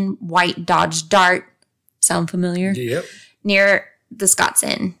abandoned white Dodge Dart. Sound familiar? Yep. Near the Scott's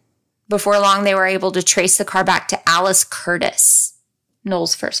Inn. Before long, they were able to trace the car back to Alice Curtis,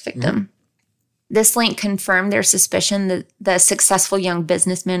 Knowles' first victim. Mm-hmm. This link confirmed their suspicion that the successful young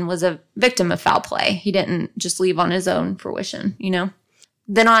businessman was a victim of foul play. He didn't just leave on his own fruition,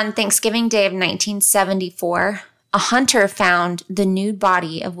 Then on Thanksgiving Day of 1974, a hunter found the nude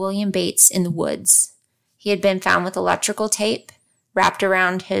body of William Bates in the woods. He had been found with electrical tape wrapped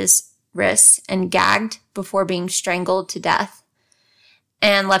around his wrists and gagged before being strangled to death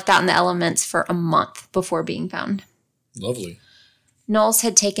and left out in the elements for a month before being found. Lovely. Knowles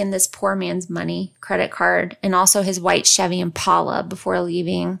had taken this poor man's money, credit card, and also his white Chevy Impala before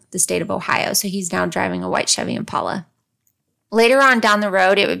leaving the state of Ohio. So he's now driving a white Chevy Impala. Later on down the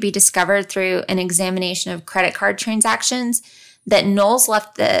road, it would be discovered through an examination of credit card transactions that Knowles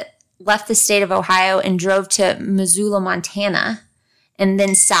left the state of Ohio and drove to Missoula, Montana, and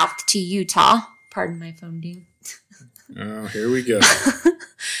then south to Utah. Pardon my phone ding. Oh, here we go.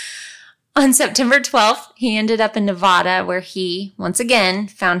 On September 12th, he ended up in Nevada, where he, once again,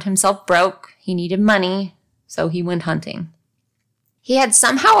 found himself broke. He needed money, so he went hunting. He had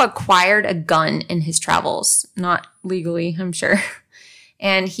somehow acquired a gun in his travels, not legally, I'm sure.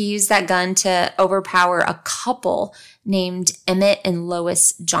 And he used that gun to overpower a couple named Emmett and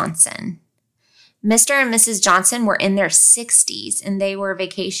Lois Johnson. Mr. and Mrs. Johnson were in their 60s, and they were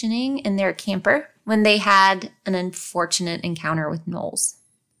vacationing in their camper when they had an unfortunate encounter with Knowles.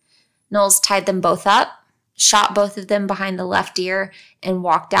 Knowles tied them both up, shot both of them behind the left ear, and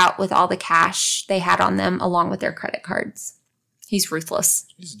walked out with all the cash they had on them along with their credit cards. He's ruthless.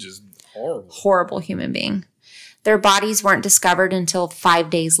 He's just horrible. Horrible human being. Their bodies weren't discovered until 5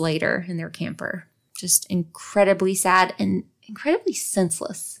 days later in their camper. Just incredibly sad and incredibly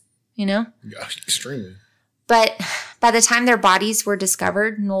senseless, you know? Yeah, extremely. But by the time their bodies were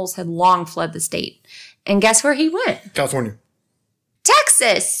discovered, Knowles had long fled the state. And guess where he went? California.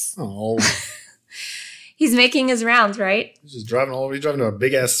 Texas! Oh. He's making his rounds, right? He's driving to a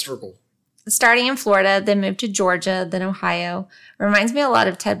big-ass circle. Starting in Florida, then moved to Georgia, then Ohio. Reminds me a lot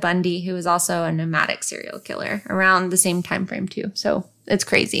of Ted Bundy, who was also a nomadic serial killer around the same time frame too. So it's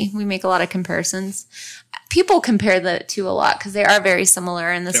crazy. We make a lot of comparisons. People compare the two a lot because they are very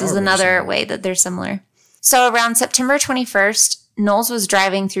similar, and this is another way that they're similar. So around September 21st, Knowles was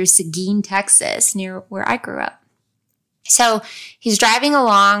driving through Seguin, Texas, near where I grew up. So he's driving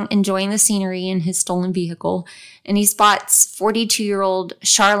along, enjoying the scenery in his stolen vehicle, and he spots 42-year-old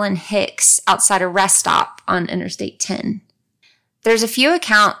Charlene Hicks outside a rest stop on Interstate 10. There's a few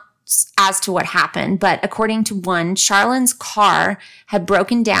accounts as to what happened, but according to one, Charlene's car had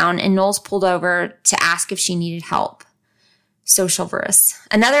broken down and Knowles pulled over to ask if she needed help. So chivalrous.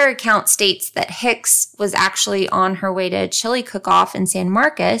 Another account states that Hicks was actually on her way to a chili cook-off in San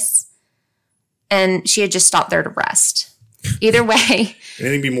Marcos, and she had just stopped there to rest. Either way.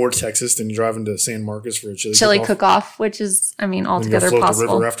 Anything be more Texas than driving to San Marcos for a chili cook-off, which is, altogether float possible.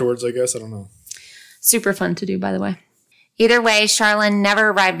 The river afterwards, I guess. I don't know. Super fun to do, by the way. Either way, Charlene never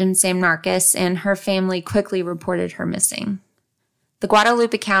arrived in San Marcos, and her family quickly reported her missing. The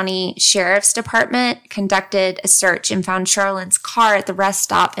Guadalupe County Sheriff's Department conducted a search and found Charlene's car at the rest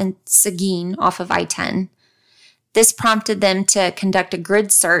stop in Seguin off of I-10. This prompted them to conduct a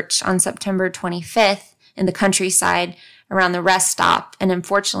grid search on September 25th in the countryside around the rest stop, and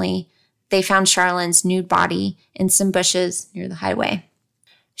unfortunately, they found Charlene's nude body in some bushes near the highway.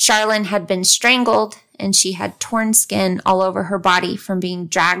 Charlene had been strangled, and she had torn skin all over her body from being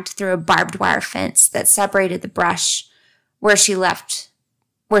dragged through a barbed wire fence that separated the brush where she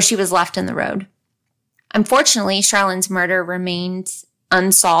was left in the road. Unfortunately, Charlene's murder remained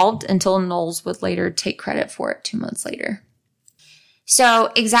unsolved until Knowles would later take credit for it 2 months later.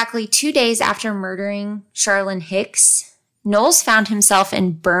 So exactly 2 days after murdering Charlene Hicks, Knowles found himself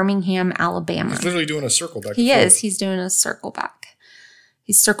in Birmingham, Alabama. He's literally doing a circle back. He is. He's doing a circle back.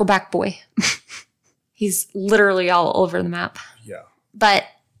 He's circle back boy. He's literally all over the map. Yeah. But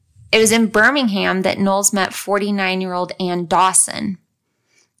it was in Birmingham that Knowles met 49-year-old Ann Dawson.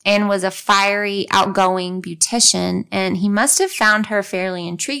 Ann was a fiery, outgoing beautician, and he must have found her fairly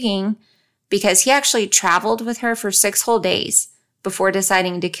intriguing because he actually traveled with her for 6 whole days before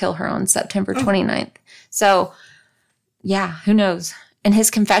deciding to kill her on September 29th. So, yeah, who knows? In his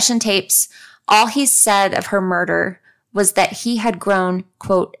confession tapes, all he said of her murder was that he had grown,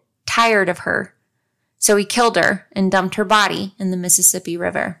 quote, tired of her. So he killed her and dumped her body in the Mississippi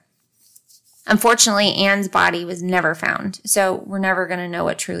River. Unfortunately, Ann's body was never found, so we're never going to know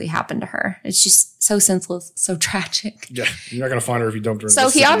what truly happened to her. It's just so senseless, so tragic. Yeah, you're not going to find her if you dumped her. So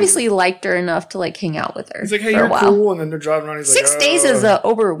he obviously liked her enough to hang out with her. He's like, hey, you're cool, and then they're driving around. He's 6 days is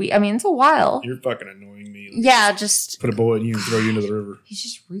over a week. It's a while. You're fucking annoying me. Yeah, just put a bullet in you and throw you into the river. He's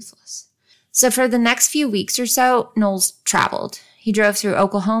just ruthless. So for the next few weeks or so, Knowles traveled. He drove through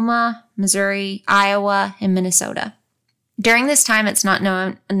Oklahoma, Missouri, Iowa, and Minnesota. During this time, it's not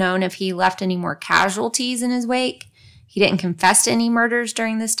known if he left any more casualties in his wake. He didn't confess to any murders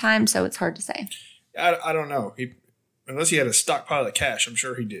during this time, so it's hard to say. I don't know. Unless he had a stockpile of cash, I'm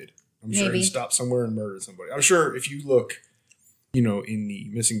sure he did. I'm sure he stopped somewhere and murdered somebody. I'm sure if you look, in the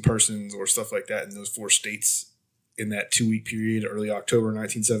missing persons or stuff like that in those 4 states in that 2-week period, early October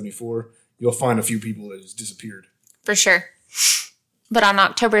 1974, you'll find a few people that just disappeared. For sure. But on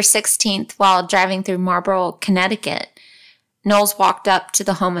October 16th, while driving through Marlborough, Connecticut, Knowles walked up to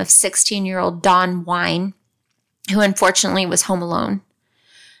the home of 16-year-old Dawn Wine, who unfortunately was home alone.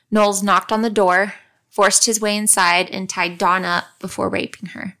 Knowles knocked on the door, forced his way inside, and tied Dawn up before raping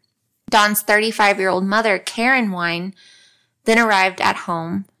her. Dawn's 35-year-old mother, Karen Wine, then arrived at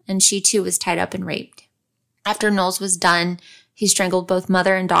home, and she too was tied up and raped. After Knowles was done, he strangled both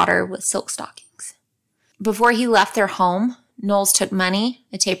mother and daughter with silk stockings. Before he left their home, Knowles took money,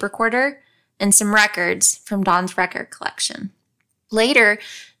 a tape recorder, and some records from Dawn's record collection. Later,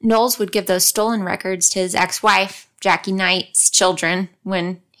 Knowles would give those stolen records to his ex-wife, Jackie Knight's children,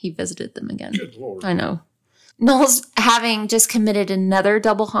 when he visited them again. Good Lord. I know. Knowles, having just committed another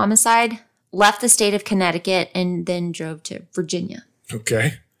double homicide, left the state of Connecticut and then drove to Virginia.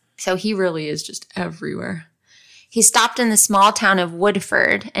 Okay. So he really is just everywhere. He stopped in the small town of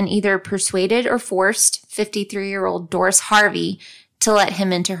Woodford and either persuaded or forced 53-year-old Doris Harvey to let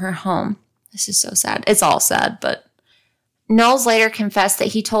him into her home. This is so sad. It's all sad, but Knowles later confessed that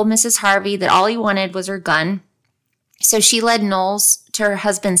he told Mrs. Harvey that all he wanted was her gun. So she led Knowles to her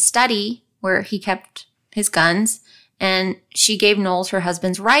husband's study where he kept his guns, and she gave Knowles her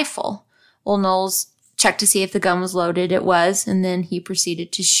husband's rifle. Well, Knowles checked to see if the gun was loaded. It was, and then he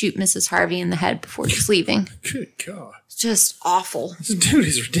proceeded to shoot Mrs. Harvey in the head before just leaving. Good God. It's just awful. This dude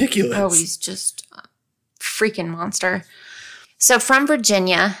is ridiculous. Oh, he's just a freaking monster. So from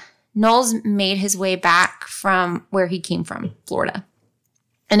Virginia, Knowles made his way back from where he came from, Florida.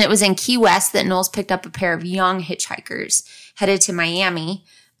 And it was in Key West that Knowles picked up a pair of young hitchhikers headed to Miami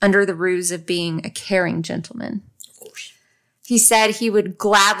under the ruse of being a caring gentleman. Of course. He said he would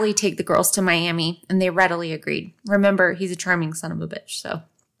gladly take the girls to Miami, and they readily agreed. Remember, he's a charming son of a bitch, so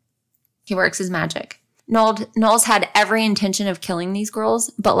he works his magic. Knowles had every intention of killing these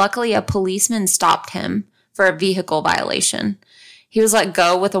girls, but luckily a policeman stopped him for a vehicle violation. He was let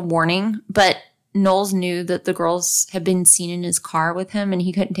go with a warning, but Knowles knew that the girls had been seen in his car with him, and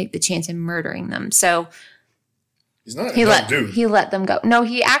he couldn't take the chance of murdering them. So he's not a dumb dude. He let them go. No,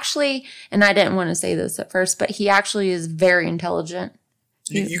 he actually, and I didn't want to say this at first, but he actually is very intelligent.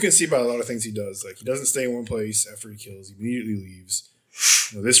 You can see by a lot of things he does. Like, he doesn't stay in one place after he kills. He immediately leaves.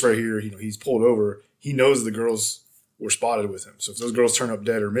 This right here, he's pulled over. He knows the girls were spotted with him. So if those girls turn up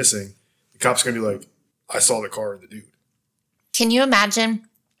dead or missing, the cop's going to be like, I saw the car and the dude. Can you imagine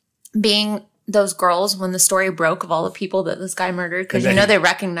being those girls when the story broke of all the people that this guy murdered? Because they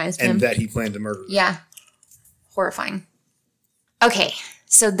recognized him. And that he planned to murder them. Yeah. Horrifying. Okay,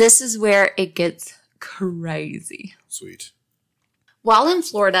 so this is where it gets crazy. Sweet. While in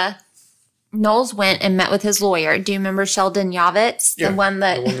Florida, Knowles went and met with his lawyer. Do you remember Sheldon Yavitz? Yeah, the one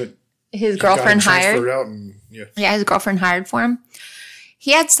that his girlfriend hired? Out and, yeah, his girlfriend hired for him.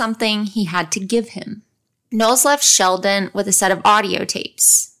 He had something he had to give him. Knowles left Sheldon with a set of audio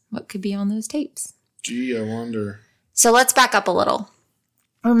tapes. What could be on those tapes? Gee, I wonder. So let's back up a little.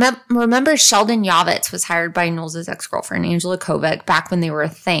 Remember Sheldon Yavitz was hired by Knowles' ex-girlfriend, Angela Kovac, back when they were a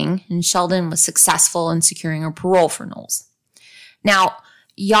thing, and Sheldon was successful in securing a parole for Knowles. Now,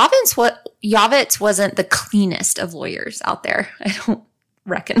 Yavitz wasn't the cleanest of lawyers out there, I don't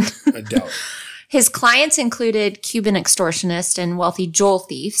reckon. I doubt it. His clients included Cuban extortionists and wealthy jewel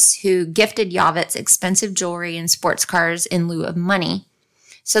thieves who gifted Yavitz expensive jewelry and sports cars in lieu of money.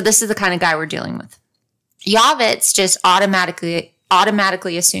 So this is the kind of guy we're dealing with. Yavitz just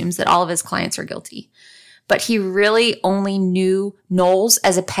automatically assumes that all of his clients are guilty. But he really only knew Knowles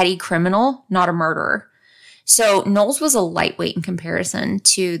as a petty criminal, not a murderer. So Knowles was a lightweight in comparison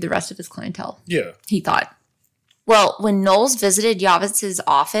to the rest of his clientele. Yeah. He thought. Well, when Knowles visited Yavitz's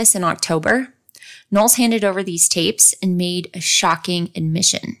office in October, Knowles handed over these tapes and made a shocking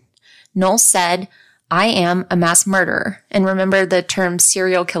admission. Knowles said, I am a mass murderer. And remember, the term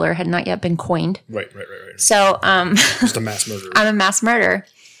serial killer had not yet been coined. Right. So, just a mass murderer. I'm a mass murderer.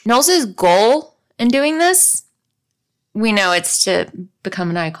 Knowles' goal in doing this, we know it's to become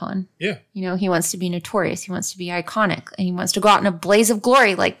an icon. Yeah. He wants to be notorious. He wants to be iconic. And he wants to go out in a blaze of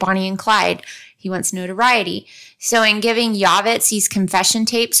glory like Bonnie and Clyde. He wants notoriety. So in giving Yavitz these confession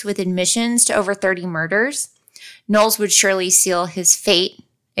tapes with admissions to over 30 murders, Knowles would surely seal his fate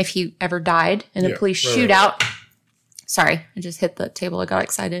if he ever died in a police shootout. Right. Sorry, I just hit the table. I got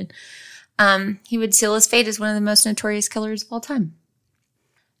excited. He would seal his fate as one of the most notorious killers of all time.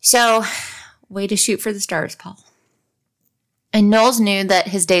 So, way to shoot for the stars, Paul. And Knowles knew that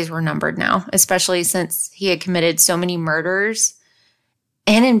his days were numbered now, especially since he had committed so many murders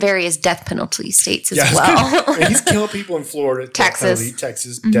and in various death penalty states as well. And he's killing people in Florida, Texas,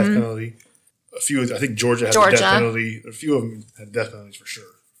 death penalty. A few, I think Georgia has a death penalty. A few of them had death penalties for sure.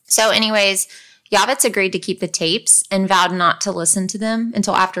 So anyways, Yavitz agreed to keep the tapes and vowed not to listen to them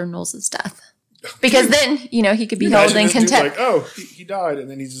until after Knowles' death. Because then, he could be held in contempt. He died,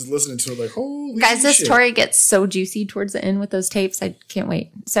 and then he's just listening to it like, holy Guys, this shit. story gets so juicy towards the end with those tapes. I can't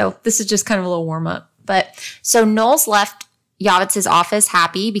wait. So this is just kind of a little warm-up. So Knowles left Yavitz's office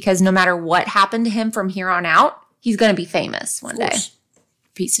happy because no matter what happened to him from here on out, he's going to be famous one day.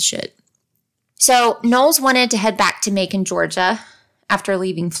 Piece of shit. So Knowles wanted to head back to Macon, Georgia after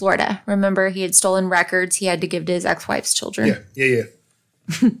leaving Florida. Remember, he had stolen records he had to give to his ex-wife's children. Yeah.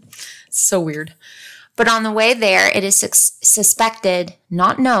 So weird. But on the way there, it is suspected,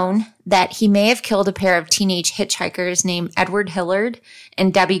 not known, that he may have killed a pair of teenage hitchhikers named Edward Hillard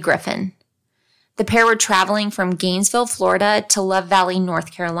and Debbie Griffin. The pair were traveling from Gainesville, Florida to Love Valley,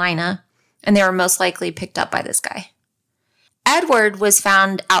 North Carolina, and they were most likely picked up by this guy. Edward was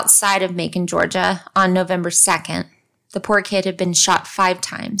found outside of Macon, Georgia on November 2nd. The poor kid had been shot 5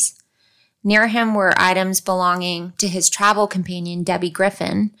 times. Near him were items belonging to his travel companion, Debbie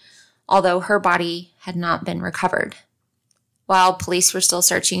Griffin, although her body had not been recovered. While police were still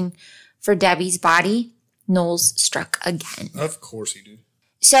searching for Debbie's body, Knowles struck again. Of course he did.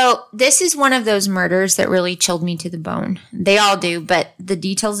 So this is one of those murders that really chilled me to the bone. They all do, but the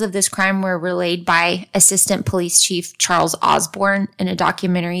details of this crime were relayed by Assistant Police Chief Charles Osborne in a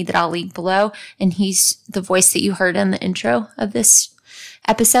documentary that I'll link below, and he's the voice that you heard in the intro of this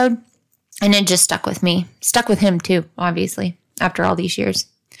episode, and it just stuck with me. Stuck with him too, obviously, after all these years.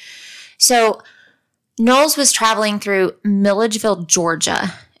 So Knowles was traveling through Milledgeville,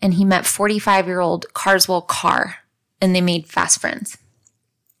 Georgia, and he met 45-year-old Carswell Carr, and they made fast friends.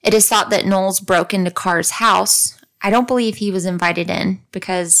 It is thought that Knowles broke into Carr's house. I don't believe he was invited in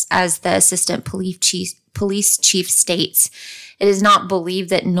because, as the assistant police chief states, it is not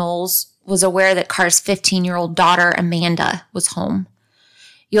believed that Knowles was aware that Carr's 15-year-old daughter, Amanda, was home.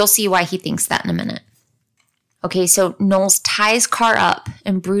 You'll see why he thinks that in a minute. Okay, so Knowles ties Carr up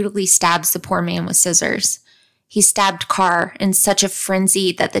and brutally stabs the poor man with scissors. He stabbed Carr in such a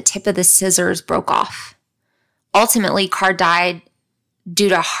frenzy that the tip of the scissors broke off. Ultimately, Carr died due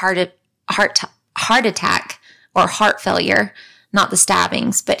to heart attack or heart failure, not the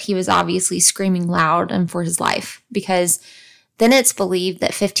stabbings, but he was obviously screaming loud and for his life, because then it's believed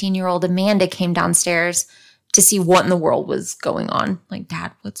that 15-year-old Amanda came downstairs to see what in the world was going on. Like,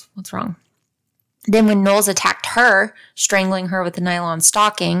 Dad, what's wrong? Then when Knowles attacked her, strangling her with a nylon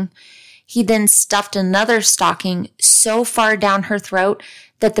stocking, he then stuffed another stocking so far down her throat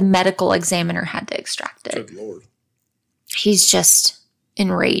that the medical examiner had to extract it. Good Lord. He's just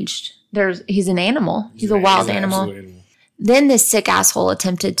enraged. He's an animal. He's a wild animal. Then this sick asshole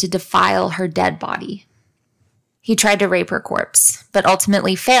attempted to defile her dead body. He tried to rape her corpse, but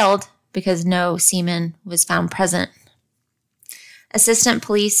ultimately failed because no semen was found present. Assistant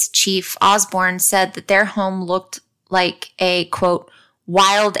Police Chief Osborne said that their home looked like a, quote,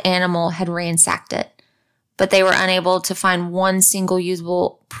 wild animal had ransacked it, but they were unable to find one single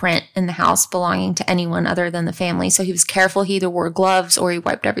usable print in the house belonging to anyone other than the family. So he was careful. He either wore gloves or he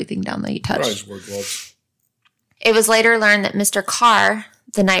wiped everything down that he touched. Probably just wore gloves. It was later learned that Mr. Carr,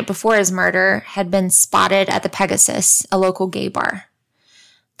 the night before his murder, had been spotted at the Pegasus, a local gay bar.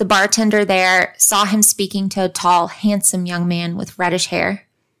 The bartender there saw him speaking to a tall, handsome young man with reddish hair.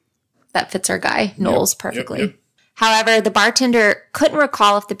 That fits our guy, Knowles, perfectly. Yep. However, the bartender couldn't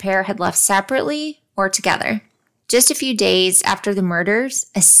recall if the pair had left separately or together. Just a few days after the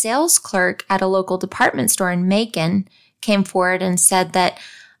murders, a sales clerk at a local department store in Macon came forward and said that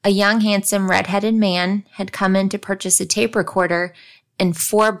a young, handsome, red-headed man had come in to purchase a tape recorder and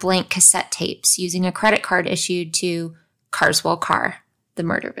 4 blank cassette tapes using a credit card issued to Carswell Carr, the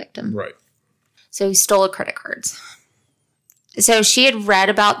murder victim. Right. So he stole credit cards. So she had read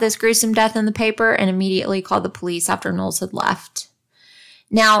about this gruesome death in the paper and immediately called the police after Knowles had left.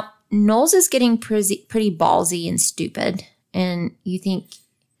 Now, Knowles is getting pretty ballsy and stupid, and you think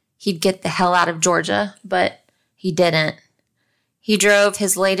he'd get the hell out of Georgia, but he didn't. He drove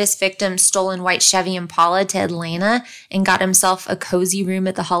his latest victim's stolen white Chevy Impala to Atlanta and got himself a cozy room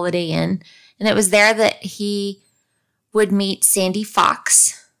at the Holiday Inn, and it was there that he would meet Sandy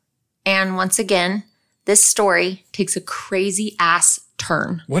Fox. And once again, this story takes a crazy-ass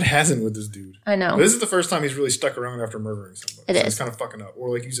turn. What hasn't with this dude? I know. This is the first time he's really stuck around after murdering somebody. It is. He's kind of fucking up. Or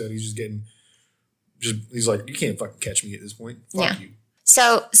like you said, he's just getting... he's like, you can't fucking catch me at this point. Fuck you.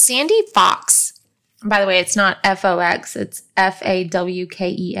 So Sandy Fox, by the way, it's not F-O-X, it's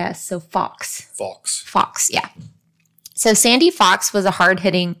F-A-W-K-E-S. So Fox. Fox, yeah. So Sandy Fox was a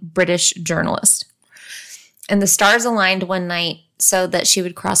hard-hitting British journalist. And the stars aligned one night so that she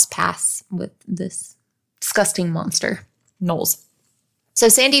would cross paths with this disgusting monster, Knowles. So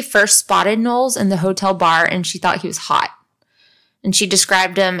Sandy first spotted Knowles in the hotel bar and she thought he was hot. And she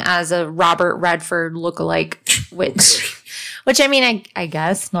described him as a Robert Redford lookalike, which I mean, I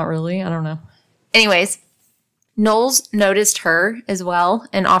guess, not really. I don't know. Anyways, Knowles noticed her as well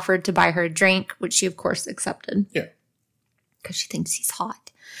and offered to buy her a drink, which she, of course, accepted. Yeah. Because she thinks he's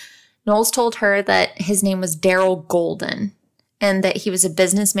hot. Knowles told her that his name was Daryl Golden and that he was a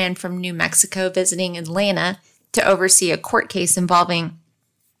businessman from New Mexico visiting Atlanta to oversee a court case involving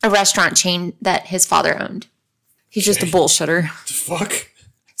a restaurant chain that his father owned. He's just a bullshitter. The fuck?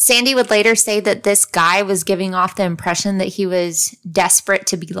 Sandy would later say that this guy was giving off the impression that he was desperate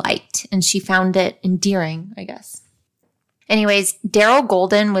to be liked, and she found it endearing, I guess. Anyways, Daryl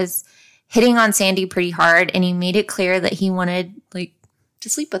Golden was hitting on Sandy pretty hard, and he made it clear that he wanted, to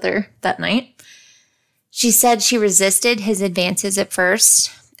sleep with her that night. She said she resisted his advances at first,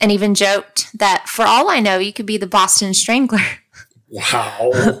 and even joked that, for all I know, you could be the Boston Strangler.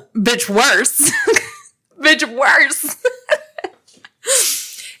 Wow. Bitch, worse. Bitch, worse.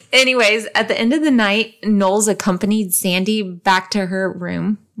 Anyways, at the end of the night, Knowles accompanied Sandy back to her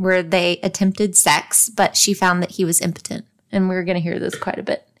room where they attempted sex, but she found that he was impotent. And we're going to hear this quite a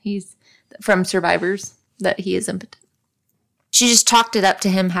bit. He's from survivors, that he is impotent. She just chalked it up to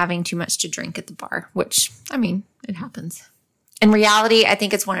him having too much to drink at the bar, which, it happens. In reality, I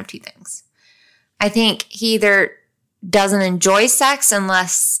think it's one of two things. I think he either doesn't enjoy sex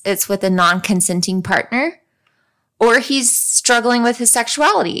unless it's with a non-consenting partner, or he's struggling with his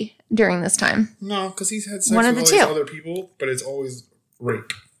sexuality during this time. No, because he's had sex with all these other people, but it's always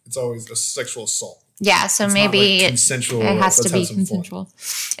rape. It's always a sexual assault. Yeah, so it's maybe consensual. It has to be consensual.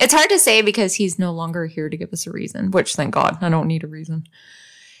 Fun. It's hard to say because he's no longer here to give us a reason, which, thank God, I don't need a reason.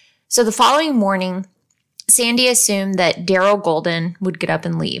 So the following morning, Sandy assumed that Daryl Golden would get up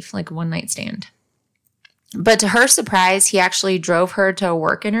and leave, like a one-night stand. But to her surprise, he actually drove her to a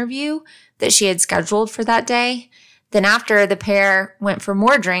work interview that she had scheduled for that day. Then after, the pair went for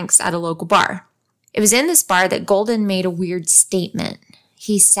more drinks at a local bar. It was in this bar that Golden made a weird statement.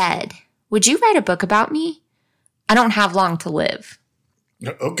 He said, "Would you write a book about me? I don't have long to live."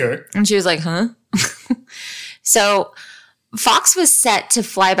 Okay. And she was like, huh? So Fox was set to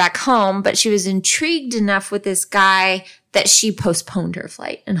fly back home, but she was intrigued enough with this guy that she postponed her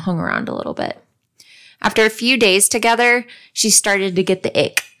flight and hung around a little bit. After a few days together, she started to get the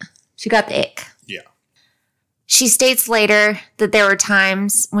ick. She got the ick. Yeah. She states later that there were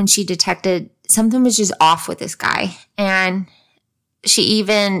times when she detected something was just off with this guy, and she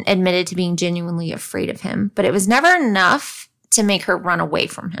even admitted to being genuinely afraid of him, but it was never enough to make her run away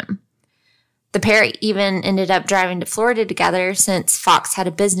from him. The pair even ended up driving to Florida together since Fox had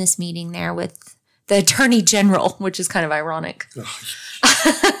a business meeting there with the Attorney General, which is kind of ironic.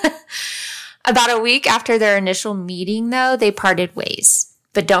 About a week after their initial meeting, though, they parted ways.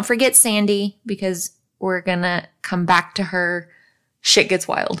 But don't forget Sandy, because we're going to come back to her. Shit gets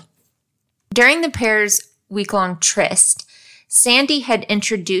wild. During the pair's week-long tryst, Sandy had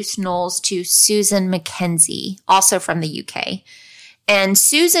introduced Knowles to Susan Mackenzie, also from the UK. And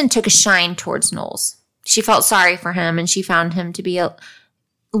Susan took a shine towards Knowles. She felt sorry for him, and she found him to be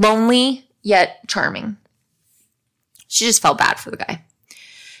lonely, yet charming. She just felt bad for the guy.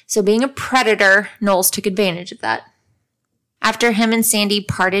 So being a predator, Knowles took advantage of that. After him and Sandy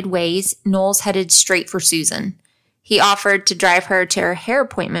parted ways, Knowles headed straight for Susan. He offered to drive her to her hair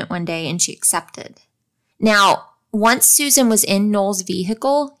appointment one day, and she accepted. Now, once Susan was in Knowles'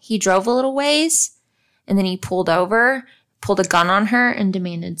 vehicle, he drove a little ways, and then he pulled over, pulled a gun on her, and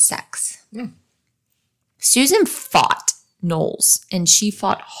demanded sex. Mm. Susan fought Knowles, and she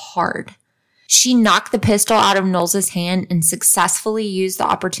fought hard. She knocked the pistol out of Knowles' hand and successfully used the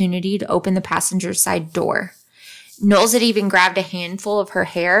opportunity to open the passenger side door. Knowles had even grabbed a handful of her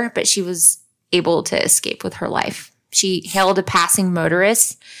hair, but she was able to escape with her life. She hailed a passing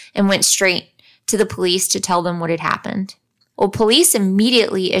motorist and went straight to the police to tell them what had happened. Well, police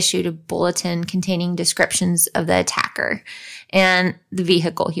immediately issued a bulletin containing descriptions of the attacker and the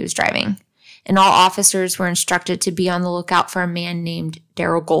vehicle he was driving. And all officers were instructed to be on the lookout for a man named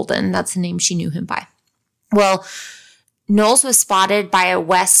Daryl Golden. That's the name she knew him by. Well, Knowles was spotted by a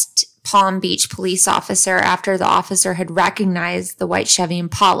West Palm Beach police officer after the officer had recognized the white Chevy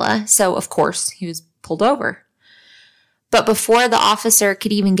Impala. So, of course, he was pulled over. But before the officer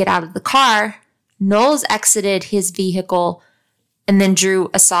could even get out of the car, Knowles exited his vehicle and then drew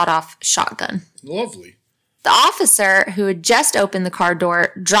a sawed-off shotgun. Lovely. The officer, who had just opened the car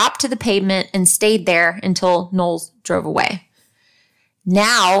door, dropped to the pavement and stayed there until Knowles drove away.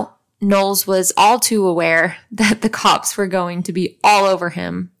 Now, Knowles was all too aware that the cops were going to be all over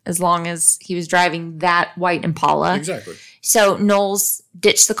him as long as he was driving that white Impala. Exactly. So Knowles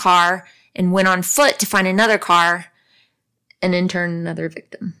ditched the car and went on foot to find another car and in turn another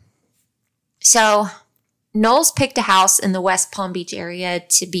victim. So Knowles picked a house in the West Palm Beach area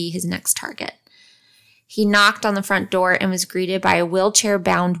to be his next target. He knocked on the front door and was greeted by a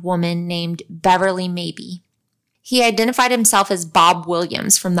wheelchair-bound woman named Beverly Mabey. He identified himself as Bob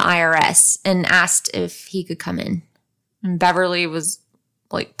Williams from the IRS and asked if he could come in. And Beverly was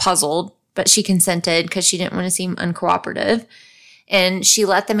puzzled, but she consented because she didn't want to seem uncooperative. And she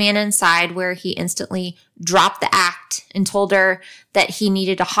let the man inside, where he instantly dropped the act and told her that he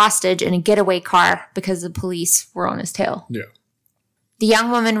needed a hostage in a getaway car because the police were on his tail. Yeah. The young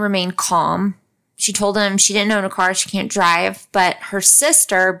woman remained calm. She told him she didn't own a car, she can't drive, but her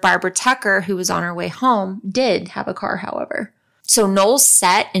sister, Barbara Tucker, who was on her way home, did have a car, however. So Knowles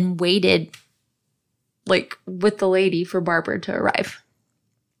sat and waited, like, with the lady for Barbara to arrive.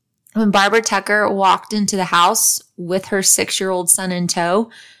 When Barbara Tucker walked into the house with her 6-year-old son in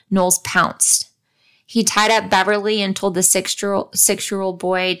tow, Knowles pounced. He tied up Beverly and told the 6-year-old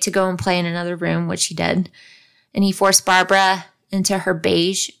boy to go and play in another room, which he did. And he forced Barbara into her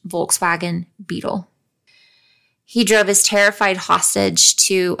beige Volkswagen Beetle. He drove his terrified hostage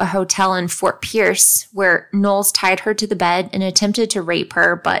to a hotel in Fort Pierce, where Knowles tied her to the bed and attempted to rape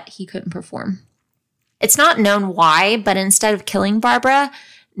her, but he couldn't perform. It's not known why, but instead of killing Barbara,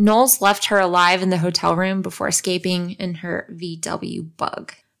 Knowles left her alive in the hotel room before escaping in her VW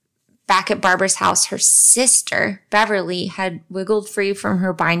Bug. Back at Barbara's house, her sister, Beverly, had wiggled free from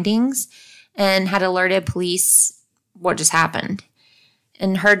her bindings and had alerted police what just happened.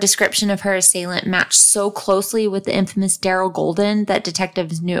 And her description of her assailant matched so closely with the infamous Daryl Golden that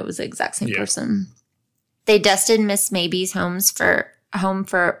detectives knew it was the exact same person. They dusted Miss Maybe's home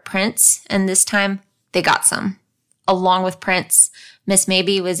for prints, and this time they got some. Along with prints, Miss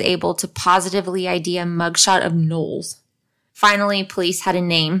Maybe was able to positively ID a mugshot of Knowles. Finally, police had a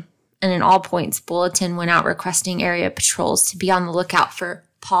name, and in all points, bulletin went out requesting area patrols to be on the lookout for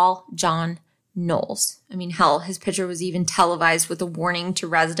Paul John Knowles. I mean, hell, his picture was even televised with a warning to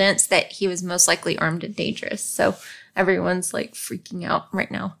residents that he was most likely armed and dangerous. So everyone's like freaking out right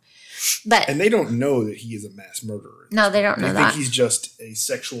now. And they don't know that he is a mass murderer. No, they don't know that. They think he's just a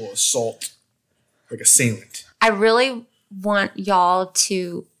sexual assault, like assailant. I really want y'all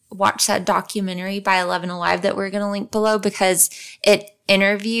to watch that documentary by 11 Alive that we're going to link below, because it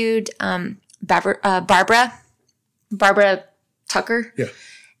interviewed Barbara Tucker. Yeah.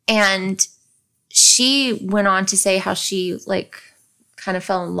 And she went on to say how she like kind of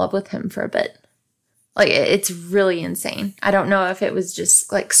fell in love with him for a bit. Like, it's really insane. I don't know if it was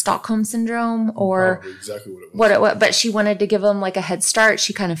just like Stockholm syndrome or probably exactly what it was. But she wanted to give him like a head start.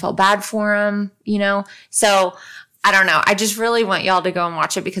 She kind of felt bad for him, you know? So I don't know. I just really want y'all to go and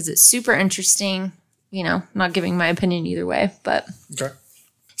watch it because it's super interesting. You know, not giving my opinion either way, but. Okay.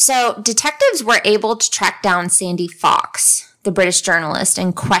 So detectives were able to track down Sandy Fox, the British journalist,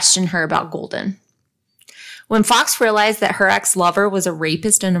 and question her about Golden. When Fox realized that her ex-lover was a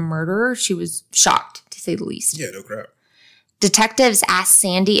rapist and a murderer, she was shocked, to say the least. Yeah, no crap. Detectives asked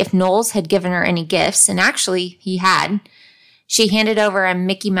Sandy if Knowles had given her any gifts, and actually, he had. She handed over a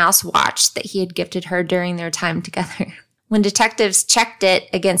Mickey Mouse watch that he had gifted her during their time together. When detectives checked it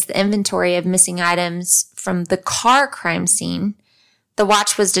against the inventory of missing items from the car crime scene, the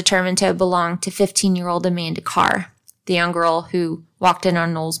watch was determined to have belonged to 15-year-old Amanda Carr, the young girl who walked in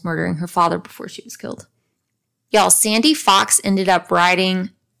on Knowles murdering her father before she was killed. Y'all, Sandy Fox ended up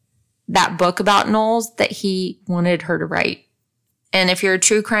writing that book about Knowles that he wanted her to write. And if you're a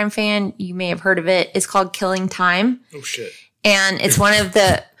true crime fan, you may have heard of it. It's called Killing Time. Oh, shit. And it's one of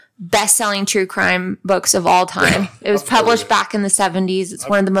the best-selling true crime books of all time. It was published back in the 70s. It's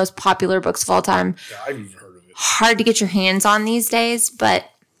one of the most popular books of all time. Yeah, I've even heard of it. Hard to get your hands on these days, but,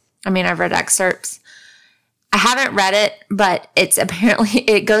 I mean, I've read excerpts. I haven't read it, but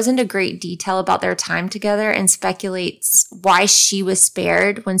it goes into great detail about their time together and speculates why she was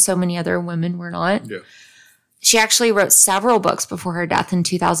spared when so many other women were not. Yeah. She actually wrote several books before her death in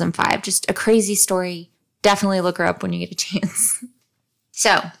 2005. Just a crazy story. Definitely look her up when you get a chance.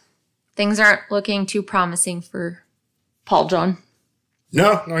 So, things aren't looking too promising for Paul John.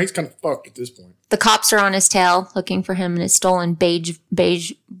 No, he's kind of fucked at this point. The cops are on his tail looking for him in his stolen beige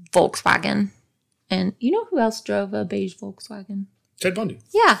Volkswagen. And you know who else drove a beige Volkswagen? Ted Bundy.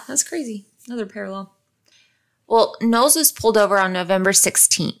 Yeah, that's crazy. Another parallel. Well, Knowles was pulled over on November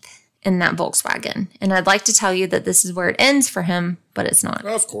 16th in that Volkswagen. And I'd like to tell you that this is where it ends for him, but it's not.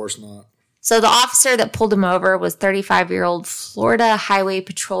 Of course not. So the officer that pulled him over was 35-year-old Florida Highway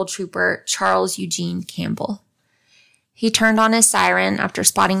Patrol Trooper Charles Eugene Campbell. He turned on his siren after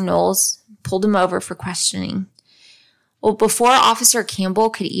spotting Knowles, pulled him over for questioning. Well, before Officer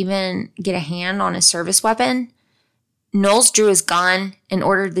Campbell could even get a hand on a service weapon, Knowles drew his gun and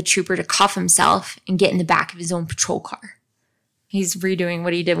ordered the trooper to cuff himself and get in the back of his own patrol car. He's redoing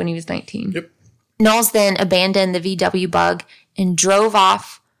what he did when he was 19. Yep. Knowles then abandoned the VW Bug and drove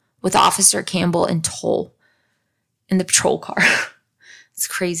off with Officer Campbell in tow in the patrol car. It's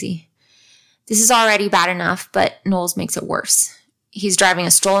crazy. This is already bad enough, but Knowles makes it worse. He's driving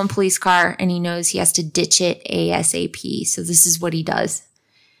a stolen police car and he knows he has to ditch it ASAP. So this is what he does.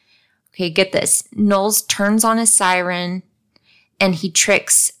 Okay, get this. Knowles turns on his siren and he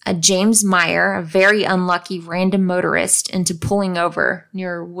tricks a James Meyer, a very unlucky random motorist, into pulling over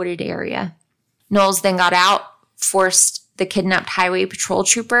near a wooded area. Knowles then got out, forced the kidnapped highway patrol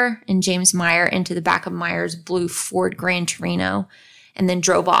trooper and James Meyer into the back of Meyer's blue Ford Grand Torino, and then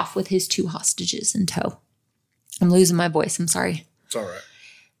drove off with his 2 hostages in tow. I'm losing my voice. I'm sorry. It's all right.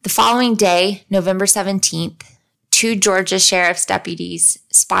 The following day, November 17th, 2 Georgia sheriff's deputies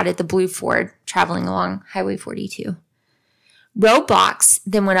spotted the blue Ford traveling along Highway 42. Roadblocks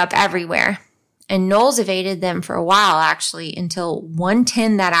then went up everywhere, and Knowles evaded them for a while, actually, until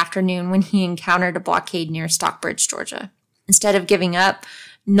 1:10 that afternoon when he encountered a blockade near Stockbridge, Georgia. Instead of giving up,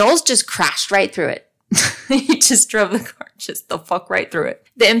 Knowles just crashed right through it. He just drove the car just the fuck right through it.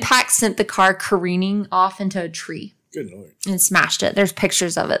 The impact sent the car careening off into a tree. Good Lord. And smashed it. There's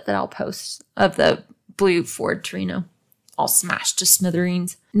pictures of it that I'll post of the blue Ford Torino. All smashed to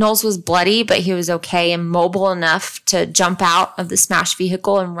smithereens. Knowles was bloody, but he was okay and mobile enough to jump out of the smashed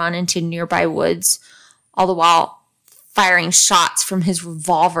vehicle and run into nearby woods, all the while firing shots from his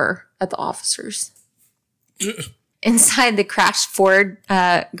revolver at the officers. Inside the crashed Ford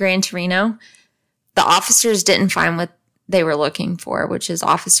Grand Torino, the officers didn't find what they were looking for, which is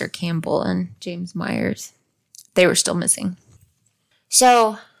Officer Campbell and James Myers. They were still missing.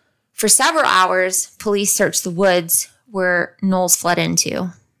 So, for several hours, police searched the woods where Knowles fled into.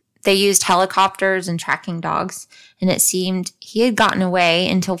 They used helicopters and tracking dogs, and it seemed he had gotten away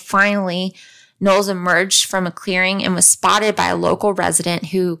until finally Knowles emerged from a clearing and was spotted by a local resident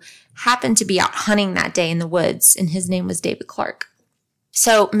who happened to be out hunting that day in the woods, and his name was David Clark.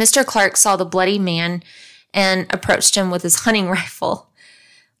 So Mr. Clark saw the bloody man and approached him with his hunting rifle.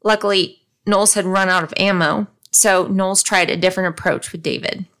 Luckily, Knowles had run out of ammo, so Knowles tried a different approach with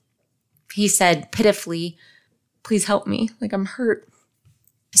David. He said pitifully, "Please help me, like I'm hurt."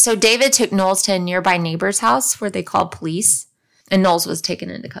 So David took Knowles to a nearby neighbor's house where they called police, and Knowles was taken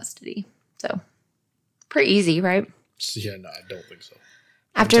into custody. So, pretty easy, right? Yeah, no, I don't think so.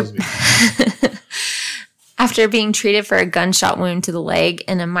 After being treated for a gunshot wound to the leg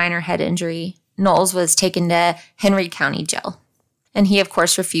and a minor head injury, Knowles was taken to Henry County Jail. And he, of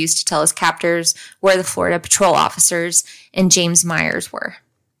course, refused to tell his captors where the Florida patrol officers and James Myers were.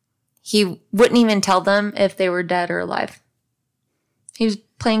 He wouldn't even tell them if they were dead or alive. He was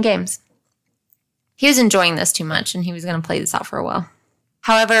playing games. He was enjoying this too much, and he was going to play this out for a while.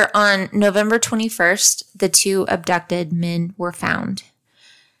 However, on November 21st, the 2 abducted men were found.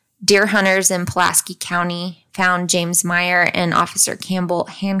 Deer hunters in Pulaski County found James Meyer and Officer Campbell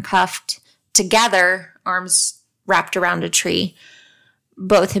handcuffed together, arms wrapped around a tree.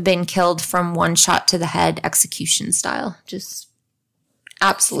 Both had been killed from one shot to the head, execution style. Just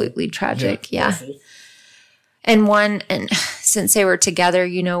absolutely tragic. Yeah. And since they were together,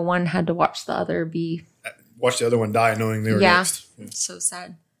 one had to watch the other watch the other one die knowing they were next. Yeah, so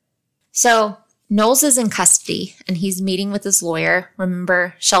sad. So Knowles is in custody, and he's meeting with his lawyer.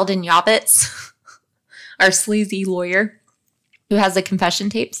 Remember Sheldon Yavitz, our sleazy lawyer who has the confession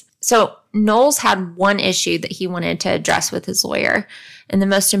tapes? So Knowles had one issue that he wanted to address with his lawyer. And the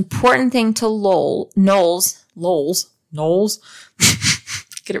most important thing to Knowles,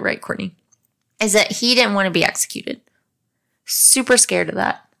 get it right, Courtney, is that he didn't want to be executed. Super scared of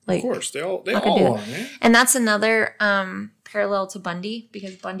that. Of course, they all are, man. And that's another parallel to Bundy,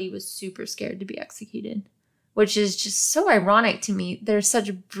 because Bundy was super scared to be executed, which is just so ironic to me. They're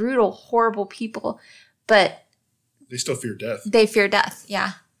such brutal, horrible people, but they still fear death. They fear death,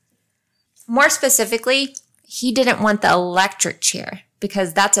 yeah. More specifically, he didn't want the electric chair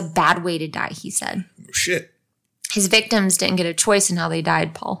because that's a bad way to die, he said. Oh, shit. His victims didn't get a choice in how they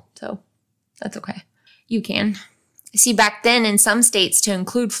died, Paul, so that's okay. You can. See, back then, in some states, to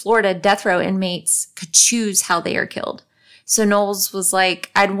include Florida, death row inmates could choose how they are killed. So Knowles was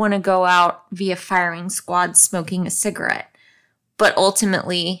like, I'd want to go out via firing squad smoking a cigarette. But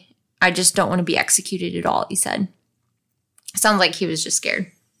ultimately, I just don't want to be executed at all, he said. Sounds like he was just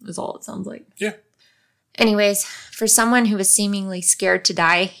scared, is all it sounds like. Yeah. Anyways, for someone who was seemingly scared to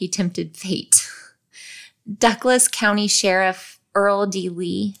die, he tempted fate. Douglas County Sheriff Earl D.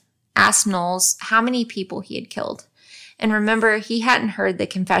 Lee asked Knowles how many people he had killed. And remember, he hadn't heard the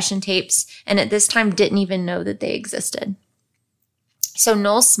confession tapes and at this time didn't even know that they existed. So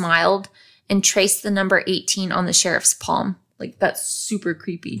Knowles smiled and traced the number 18 on the sheriff's palm. Like, that's super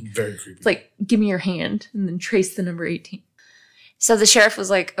creepy. Very creepy. It's like, give me your hand and then trace the number 18. So the sheriff was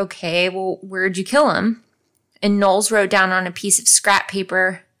like, okay, well, where'd you kill him? And Knowles wrote down on a piece of scrap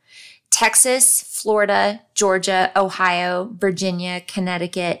paper, Texas, Florida, Georgia, Ohio, Virginia,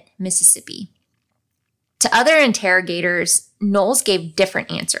 Connecticut, Mississippi. To other interrogators, Knowles gave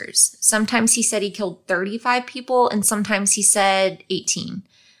different answers. Sometimes he said he killed 35 people, and sometimes he said 18.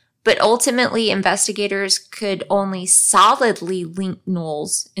 But ultimately, investigators could only solidly link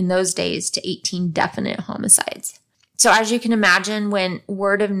Knowles in those days to 18 definite homicides. So as you can imagine, when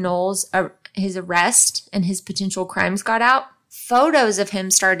word of Knowles, his arrest and his potential crimes got out, photos of him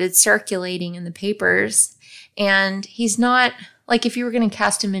started circulating in the papers. And he's not, like if you were going to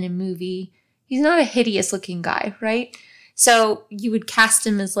cast him in a movie, he's not a hideous looking guy, right? So you would cast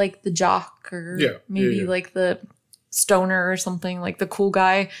him as like the jock or maybe like the stoner or something, like the cool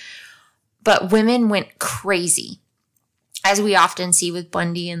guy. But women went crazy, as we often see with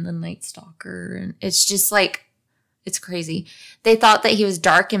Bundy and the Night Stalker. And it's just like, it's crazy. They thought that he was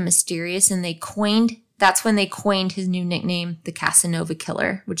dark and mysterious, and that's when they coined his new nickname, the Casanova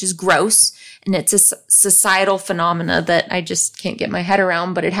Killer, which is gross. And it's a societal phenomena that I just can't get my head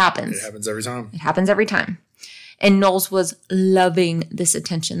around, but it happens. It happens every time. It happens every time. And Knowles was loving this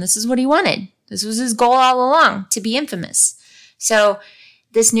attention. This is what he wanted. This was his goal all along, to be infamous. So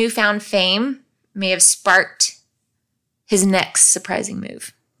this newfound fame may have sparked his next surprising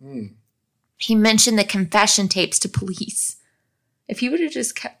move. He mentioned the confession tapes to police. If he would have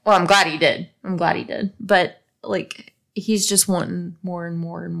just kept, well, I'm glad he did. But like, he's just wanting more and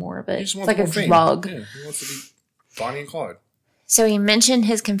more and more of it. It's like a drug. Yeah, he wants to be Bonnie and Clyde. So he mentioned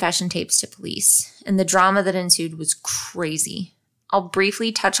his confession tapes to police, and the drama that ensued was crazy. I'll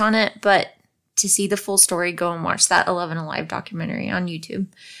briefly touch on it, but to see the full story, go and watch that 11 Alive documentary on YouTube.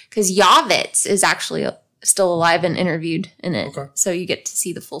 Because Yavitz is actually still alive and interviewed in it. Okay. So you get to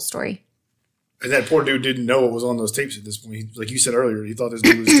see the full story. And that poor dude didn't know what was on those tapes at this point. Like you said earlier, he thought this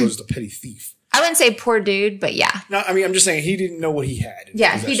dude was still just a petty thief. I wouldn't say poor dude, but yeah. No, I mean, I'm just saying he didn't know what he had.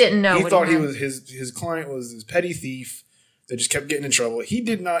 Yeah, he didn't know. He thought he was his client was this petty thief that just kept getting in trouble. He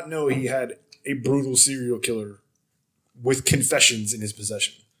did not know he had a brutal serial killer with confessions in his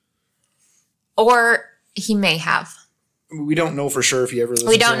possession. Or he may have. I mean, we don't know for sure if he ever listened.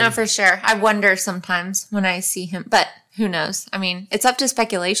 We don't know for sure. I wonder sometimes when I see him, but who knows? I mean, it's up to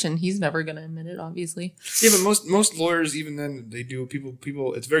speculation. He's never going to admit it, obviously. Yeah, but most lawyers, even then, they do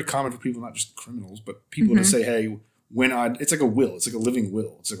people. It's very common for people, not just criminals, but people to say, "Hey, it's like a will. It's like a living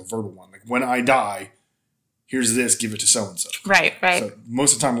will. It's like a verbal one. Like when I die, here's this. Give it to so and so." Right. So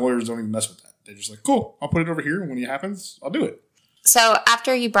most of the time, lawyers don't even mess with that. They're just like, "Cool, I'll put it over here, and when it happens, I'll do it." So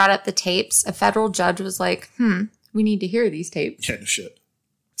after he brought up the tapes, a federal judge was like, we need to hear these tapes. Yeah, no shit.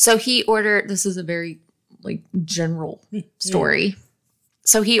 So he ordered, this is a very general story.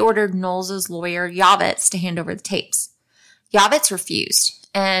 So he ordered Knowles' lawyer, Yavitz, to hand over the tapes. Yavitz refused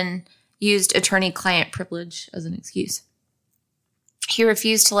and used attorney-client privilege as an excuse. He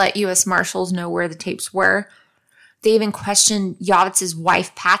refused to let U.S. Marshals know where the tapes were. They even questioned Yavitz's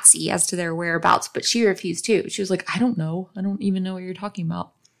wife, Patsy, as to their whereabouts, but she refused too. She was like, I don't know. I don't even know what you're talking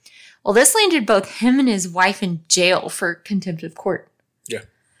about. Well, this landed both him and his wife in jail for contempt of court. Yeah.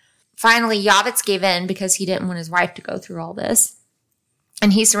 Finally, Yavitz gave in because he didn't want his wife to go through all this.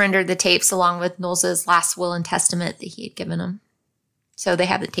 And he surrendered the tapes along with Knowles' last will and testament that he had given him. So they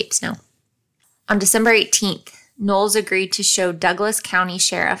have the tapes now. On December 18th, Knowles agreed to show Douglas County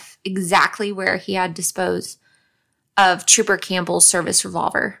Sheriff exactly where he had disposed of Trooper Campbell's service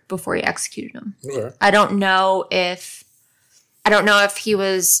revolver before he executed him. Okay. I don't know if he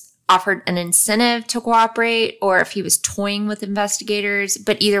was offered an incentive to cooperate or if he was toying with investigators,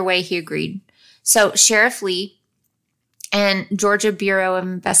 but either way, he agreed. So Sheriff Lee and Georgia Bureau of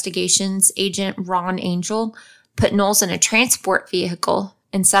Investigations agent Ron Angel put Knowles in a transport vehicle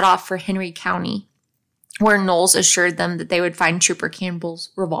and set off for Henry County, where Knowles assured them that they would find Trooper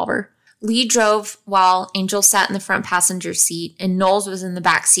Campbell's revolver. Lee drove while Angel sat in the front passenger seat, and Knowles was in the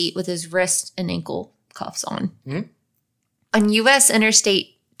back seat with his wrist and ankle cuffs on. Mm-hmm. On U.S.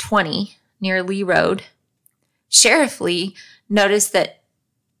 Interstate 20, near Lee Road, Sheriff Lee noticed that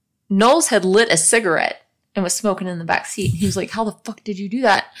Knowles had lit a cigarette and was smoking in the back seat. He was like, how the fuck did you do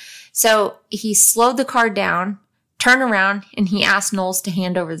that? So he slowed the car down, turned around, and he asked Knowles to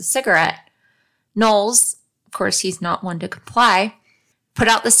hand over the cigarette. Knowles, of course, he's not one to comply, put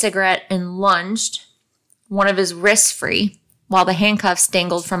out the cigarette and lunged, one of his wrists free, while the handcuffs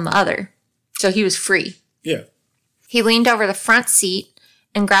dangled from the other. So he was free. Yeah. He leaned over the front seat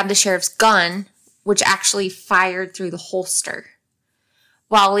and grabbed the sheriff's gun, which actually fired through the holster.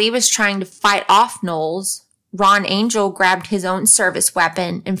 While Lee was trying to fight off Knowles, Ron Angel grabbed his own service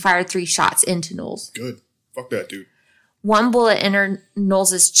weapon and fired 3 shots into Knowles. Good. Fuck that dude. One bullet entered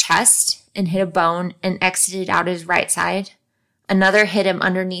Knowles' chest and hit a bone and exited out his right side. Another hit him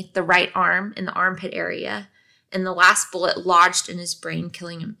underneath the right arm in the armpit area. And the last bullet lodged in his brain,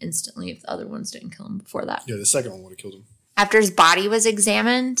 killing him instantly if the other ones didn't kill him before that. Yeah, the second one would have killed him. After his body was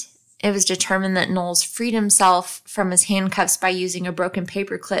examined, it was determined that Knowles freed himself from his handcuffs by using a broken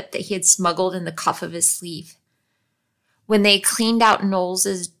paper clip that he had smuggled in the cuff of his sleeve. When they cleaned out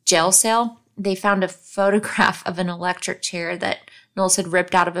Knowles' jail cell, they found a photograph of an electric chair that Knowles had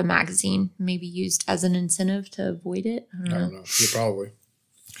ripped out of a magazine, maybe used as an incentive to avoid it. I don't know. Yeah, probably.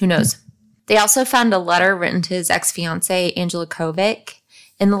 Who knows? They also found a letter written to his ex-fiancée, Angela Kovic.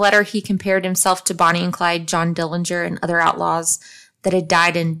 In the letter, he compared himself to Bonnie and Clyde, John Dillinger, and other outlaws that had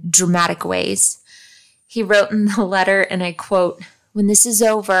died in dramatic ways. He wrote in the letter, and I quote, "When this is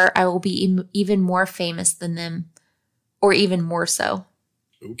over, I will be even more famous than them, or even more so."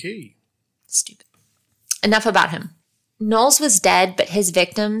 Okay. Stupid. Enough about him. Knowles was dead, but his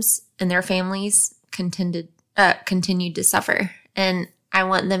victims and their families continued to suffer. And I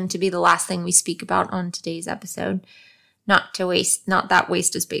want them to be the last thing we speak about on today's episode. Not that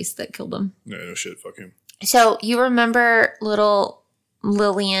waste of space that killed him. No shit. Fuck him. So you remember little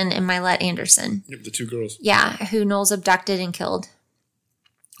Lillian and Mylette Anderson? Yep, the two girls. Yeah, who Knowles abducted and killed.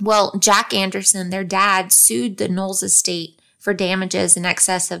 Well, Jack Anderson, their dad, sued the Knowles estate for damages in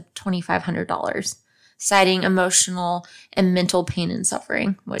excess of $2,500, citing emotional and mental pain and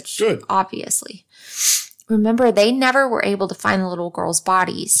suffering, which obviously. Remember, they never were able to find the little girls'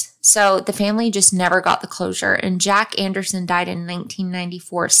 bodies, so the family just never got the closure, and Jack Anderson died in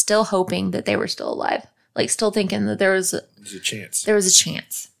 1994, still hoping that they were still alive, like still thinking that there was a chance. There was a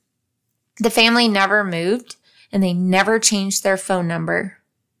chance. The family never moved, and they never changed their phone number,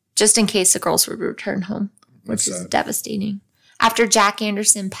 just in case the girls would return home, which is devastating. After Jack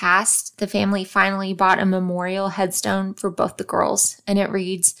Anderson passed, the family finally bought a memorial headstone for both the girls, and it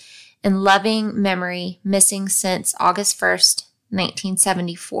reads, "In loving memory, missing since August 1st,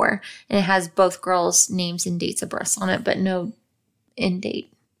 1974. And it has both girls' names and dates of birth on it, but no end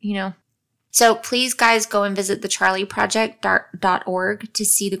date, So please, guys, go and visit thecharlieproject.org to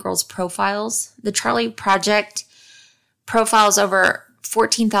see the girls' profiles. The Charlie Project profiles over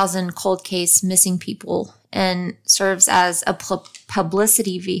 14,000 cold case missing people and serves as a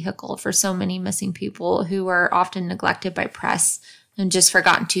publicity vehicle for so many missing people who are often neglected by press and just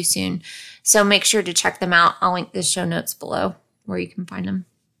forgotten too soon. So make sure to check them out. I'll link the show notes below where you can find them.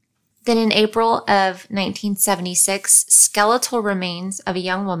 Then in April of 1976, skeletal remains of a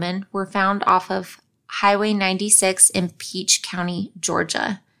young woman were found off of Highway 96 in Peach County,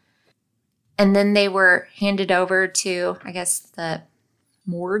 Georgia. And then they were handed over to, I guess, the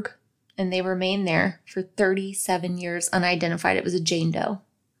morgue, and they remained there for 37 years unidentified. It was a Jane Doe,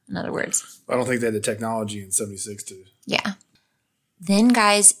 in other words. I don't think they had the technology in 76 to... Yeah. Then,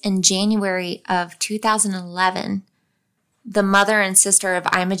 guys, in January of 2011, the mother and sister of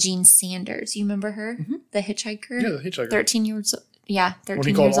Imogene Sanders, you remember her? Mm-hmm. The hitchhiker? Yeah, the hitchhiker. 13 years old. Yeah,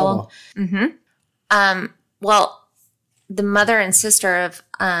 13 years old. Mm-hmm. Well, the mother and sister of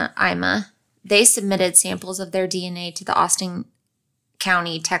Ima, they submitted samples of their DNA to the Austin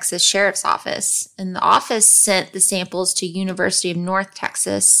County, Texas Sheriff's Office. And the office sent the samples to University of North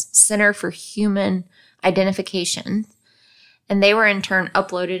Texas Center for Human Identification. And they were in turn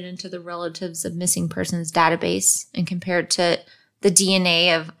uploaded into the Relatives of Missing Persons database and compared to the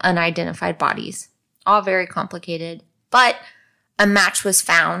DNA of unidentified bodies. All very complicated. But a match was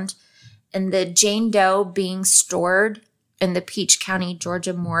found, and the Jane Doe being stored in the Peach County,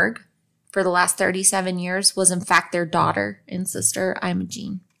 Georgia morgue for the last 37 years was in fact their daughter and sister,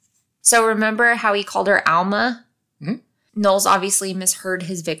 Imogene. So remember how he called her Alma? Mm-hmm. Knowles obviously misheard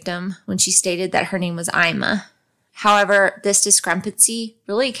his victim when she stated that her name was Ima. However, this discrepancy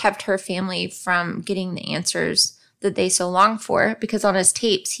really kept her family from getting the answers that they so longed for, because on his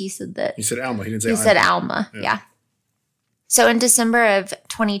tapes, he said that... He said Alma. He didn't say He Ima. said Alma, yeah. So in December of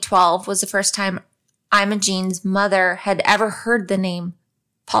 2012 was the first time Imogene's mother had ever heard the name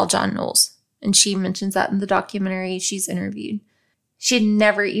Paul John Knowles. And she mentions that in the documentary she's interviewed. She had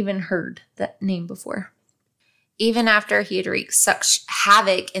never even heard that name before, even after he had wreaked such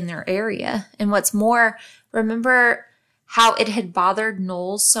havoc in their area. And what's more, remember how it had bothered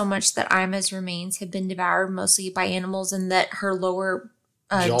Knowles so much that Ima's remains had been devoured mostly by animals and that her lower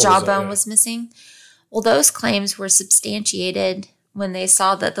jawbone was missing? Well, those claims were substantiated when they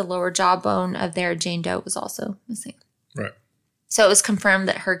saw that the lower jawbone of their Jane Doe was also missing. Right. So it was confirmed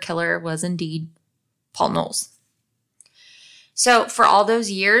that her killer was indeed Paul Knowles. So for all those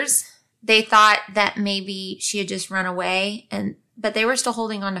years, they thought that maybe she had just run away, but they were still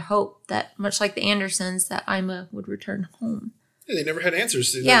holding on to hope that, much like the Andersons, that Ima would return home. Yeah, they never had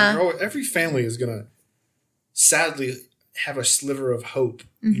answers. Yeah. Every family is going to sadly have a sliver of hope.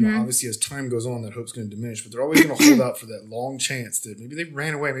 You know, obviously as time goes on, that hope's going to diminish, but they're always going to hold out for that long chance that maybe they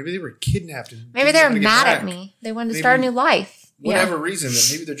ran away, maybe they were kidnapped. And maybe they're mad at me. They wanted to start a new life. Whatever reason, that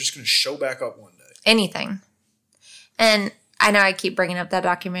maybe they're just going to show back up one day. Anything. And I know I keep bringing up that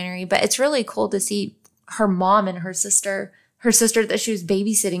documentary, but it's really cool to see her mom and her sister that she was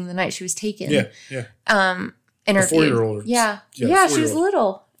babysitting the night she was taken. Yeah. Interviewed. A 4-year-old. Yeah, she was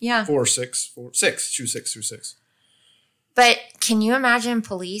little. Yeah. 6. She was 6 through 6. But can you imagine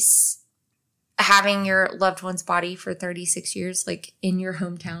police having your loved one's body for 36 years, like in your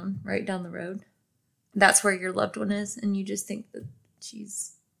hometown, right down the road? That's where your loved one is, and you just think that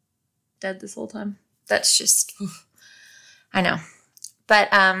she's dead this whole time. That's just, I know. But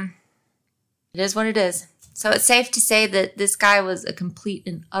it is what it is. So it's safe to say that this guy was a complete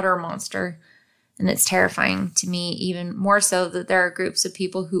and utter monster. And it's terrifying to me, even more so that there are groups of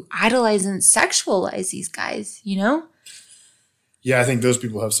people who idolize and sexualize these guys, you know? Yeah, I think those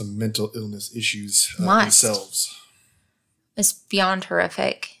people have some mental illness issues themselves. It's beyond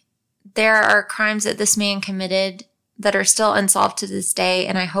horrific. There are crimes that this man committed that are still unsolved to this day,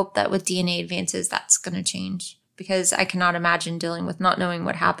 and I hope that with DNA advances, that's going to change. Because I cannot imagine dealing with not knowing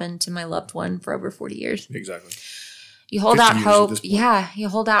what happened to my loved one for over 40 years. Exactly. You hold out hope. Yeah, you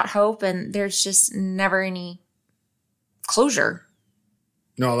hold out hope, and there's just never any closure.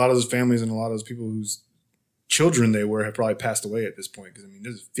 No, a lot of those families and a lot of those people whose children they were have probably passed away at this point. Because, I mean,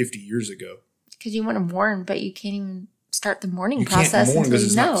 this is 50 years ago. Because you want to mourn, but you can't even start the mourning process until you know.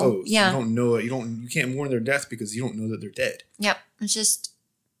 It's not closed. Yeah. You don't know it. You can't mourn their death because you don't know that they're dead. Yep. It's just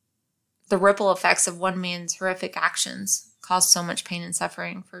the ripple effects of one man's horrific actions cause so much pain and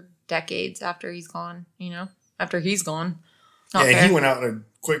suffering for decades after he's gone, you know? After he's gone. Not fair. And he went out in a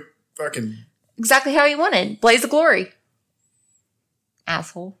quick fucking... Exactly how he wanted. Blaze of glory.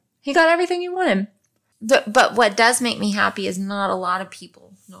 Asshole. He got everything he wanted. But what does make me happy is not a lot of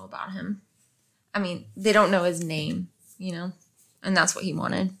people know about him. I mean, they don't know his name, you know? And that's what he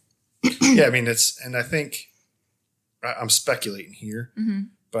wanted. Yeah, I mean, and I think, I'm speculating here,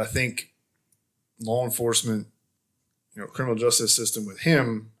 but I think law enforcement, you know, criminal justice system with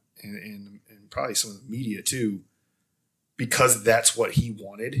him and probably some of the media too, because that's what he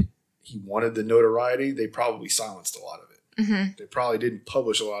wanted. He wanted the notoriety. They probably silenced a lot of it. They probably didn't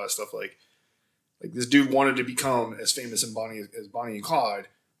publish a lot of stuff like this dude wanted to become as famous as Bonnie and Clyde.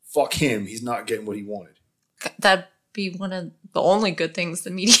 Fuck him. He's not getting what he wanted. That'd be one of the only good things the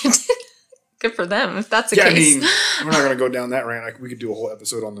media did. Good for them if that's the case. I mean, we're not going to go down that rant. We could do a whole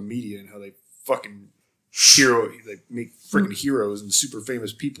episode on the media and how they fucking they make freaking heroes and super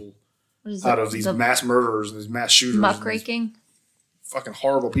famous people out of these mass murderers and these mass shooters. Muckraking. Fucking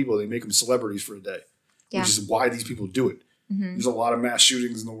horrible people. They make them celebrities for a day. Yeah. Which is why these people do it. There's a lot of mass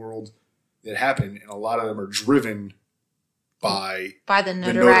shootings in the world that happen, and a lot of them are driven by the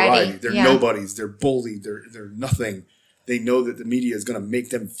notoriety. They're nobodies. They're bullied. They're nothing. They know that the media is going to make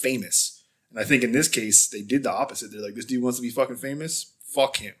them famous. And I think in this case, they did the opposite. They're like, this dude wants to be fucking famous?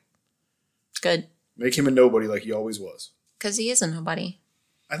 Fuck him. Good. Make him a nobody like he always was. Because he is a nobody.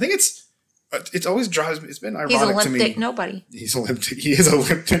 I think it always drives me. It's been ironic to me. He's Olympic nobody. He is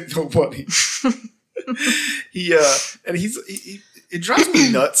Olympic nobody. It drives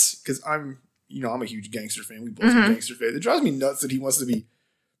me nuts because I'm a huge gangster fan. We both are gangster fans. It drives me nuts that he wants to be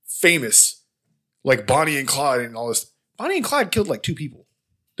famous like Bonnie and Clyde and all this. Bonnie and Clyde killed like 2 people.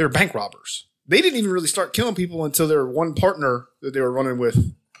 They're bank robbers. They didn't even really start killing people until their one partner that they were running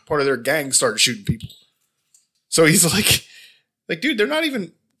with, part of their gang, started shooting people. So he's like, dude, they're not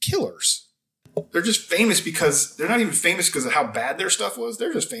even killers. They're just famous because they're not even famous because of how bad their stuff was.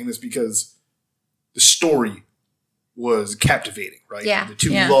 They're just famous because the story was captivating, right? Yeah. The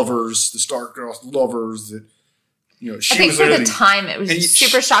 2 lovers, the star-crossed lovers that, you know, I think for the time it was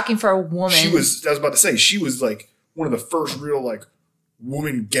super shocking for a woman. I was about to say, she was like one of the first real like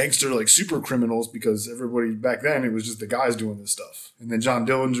woman gangster, like super criminals, because everybody back then, it was just the guys doing this stuff. And then John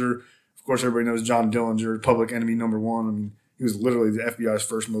Dillinger, of course, everybody knows John Dillinger, public enemy number 1. I mean, he was literally the FBI's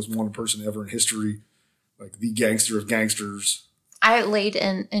first most wanted person ever in history, like the gangster of gangsters. I laid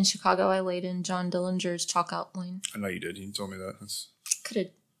in Chicago. I laid in John Dillinger's chalk outline. I know you did. You told me that. Could have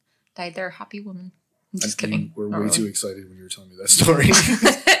died there a happy woman. I'm just kidding. You were way too excited when you were telling me that story.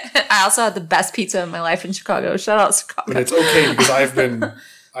 I also had the best pizza in my life in Chicago. Shout out Chicago. But it's okay because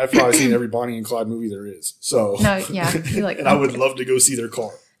I've probably seen every Bonnie and Clyde movie there is. So no, yeah, you like and them. I would love to go see their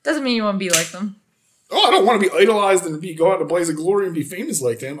car. Doesn't mean you want to be like them. Oh, I don't want to be idolized and go out in a blaze of glory and be famous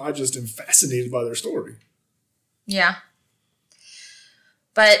like them. I just am fascinated by their story. Yeah.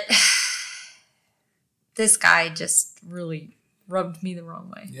 But this guy just really, rubbed me the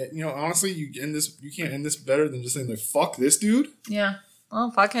wrong way. Yeah, honestly, you can't end this better than just saying like, fuck this dude. Yeah. Well,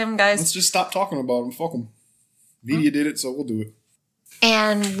 fuck him, guys. Let's just stop talking about him. Fuck him. Media did it, so we'll do it.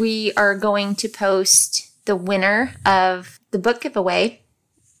 And we are going to post the winner of the book giveaway,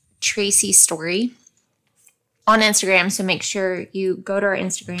 Tracy's story, on Instagram. So make sure you go to our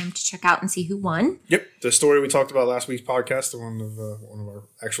Instagram to check out and see who won. Yep. The story we talked about last week's podcast, one of our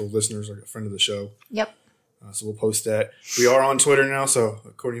actual listeners, like a friend of the show. Yep. So we'll post that. We are on Twitter now. So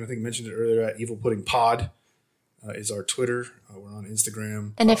Courtney, I think, mentioned it earlier, at Evil Pudding Pod is our Twitter. We're on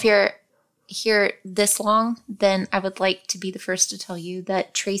Instagram. And if you're here this long, then I would like to be the first to tell you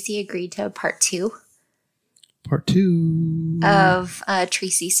that Tracy agreed to part 2. Part 2 of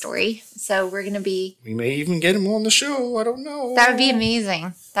Tracy's story. So we're going to be... We may even get him on the show. I don't know. That would be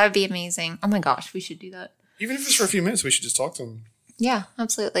amazing. That would be amazing. Oh my gosh, we should do that. Even if it's for a few minutes, we should just talk to him. Yeah,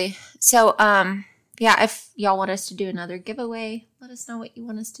 absolutely. So, yeah, if y'all want us to do another giveaway, let us know what you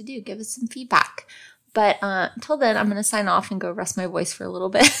want us to do. Give us some feedback. But until then, I'm going to sign off and go rest my voice for a little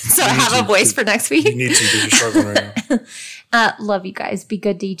bit. So I have a voice for next week. You need to because you're struggling right now. Love you guys. Be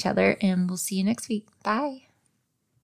good to each other. And we'll see you next week. Bye.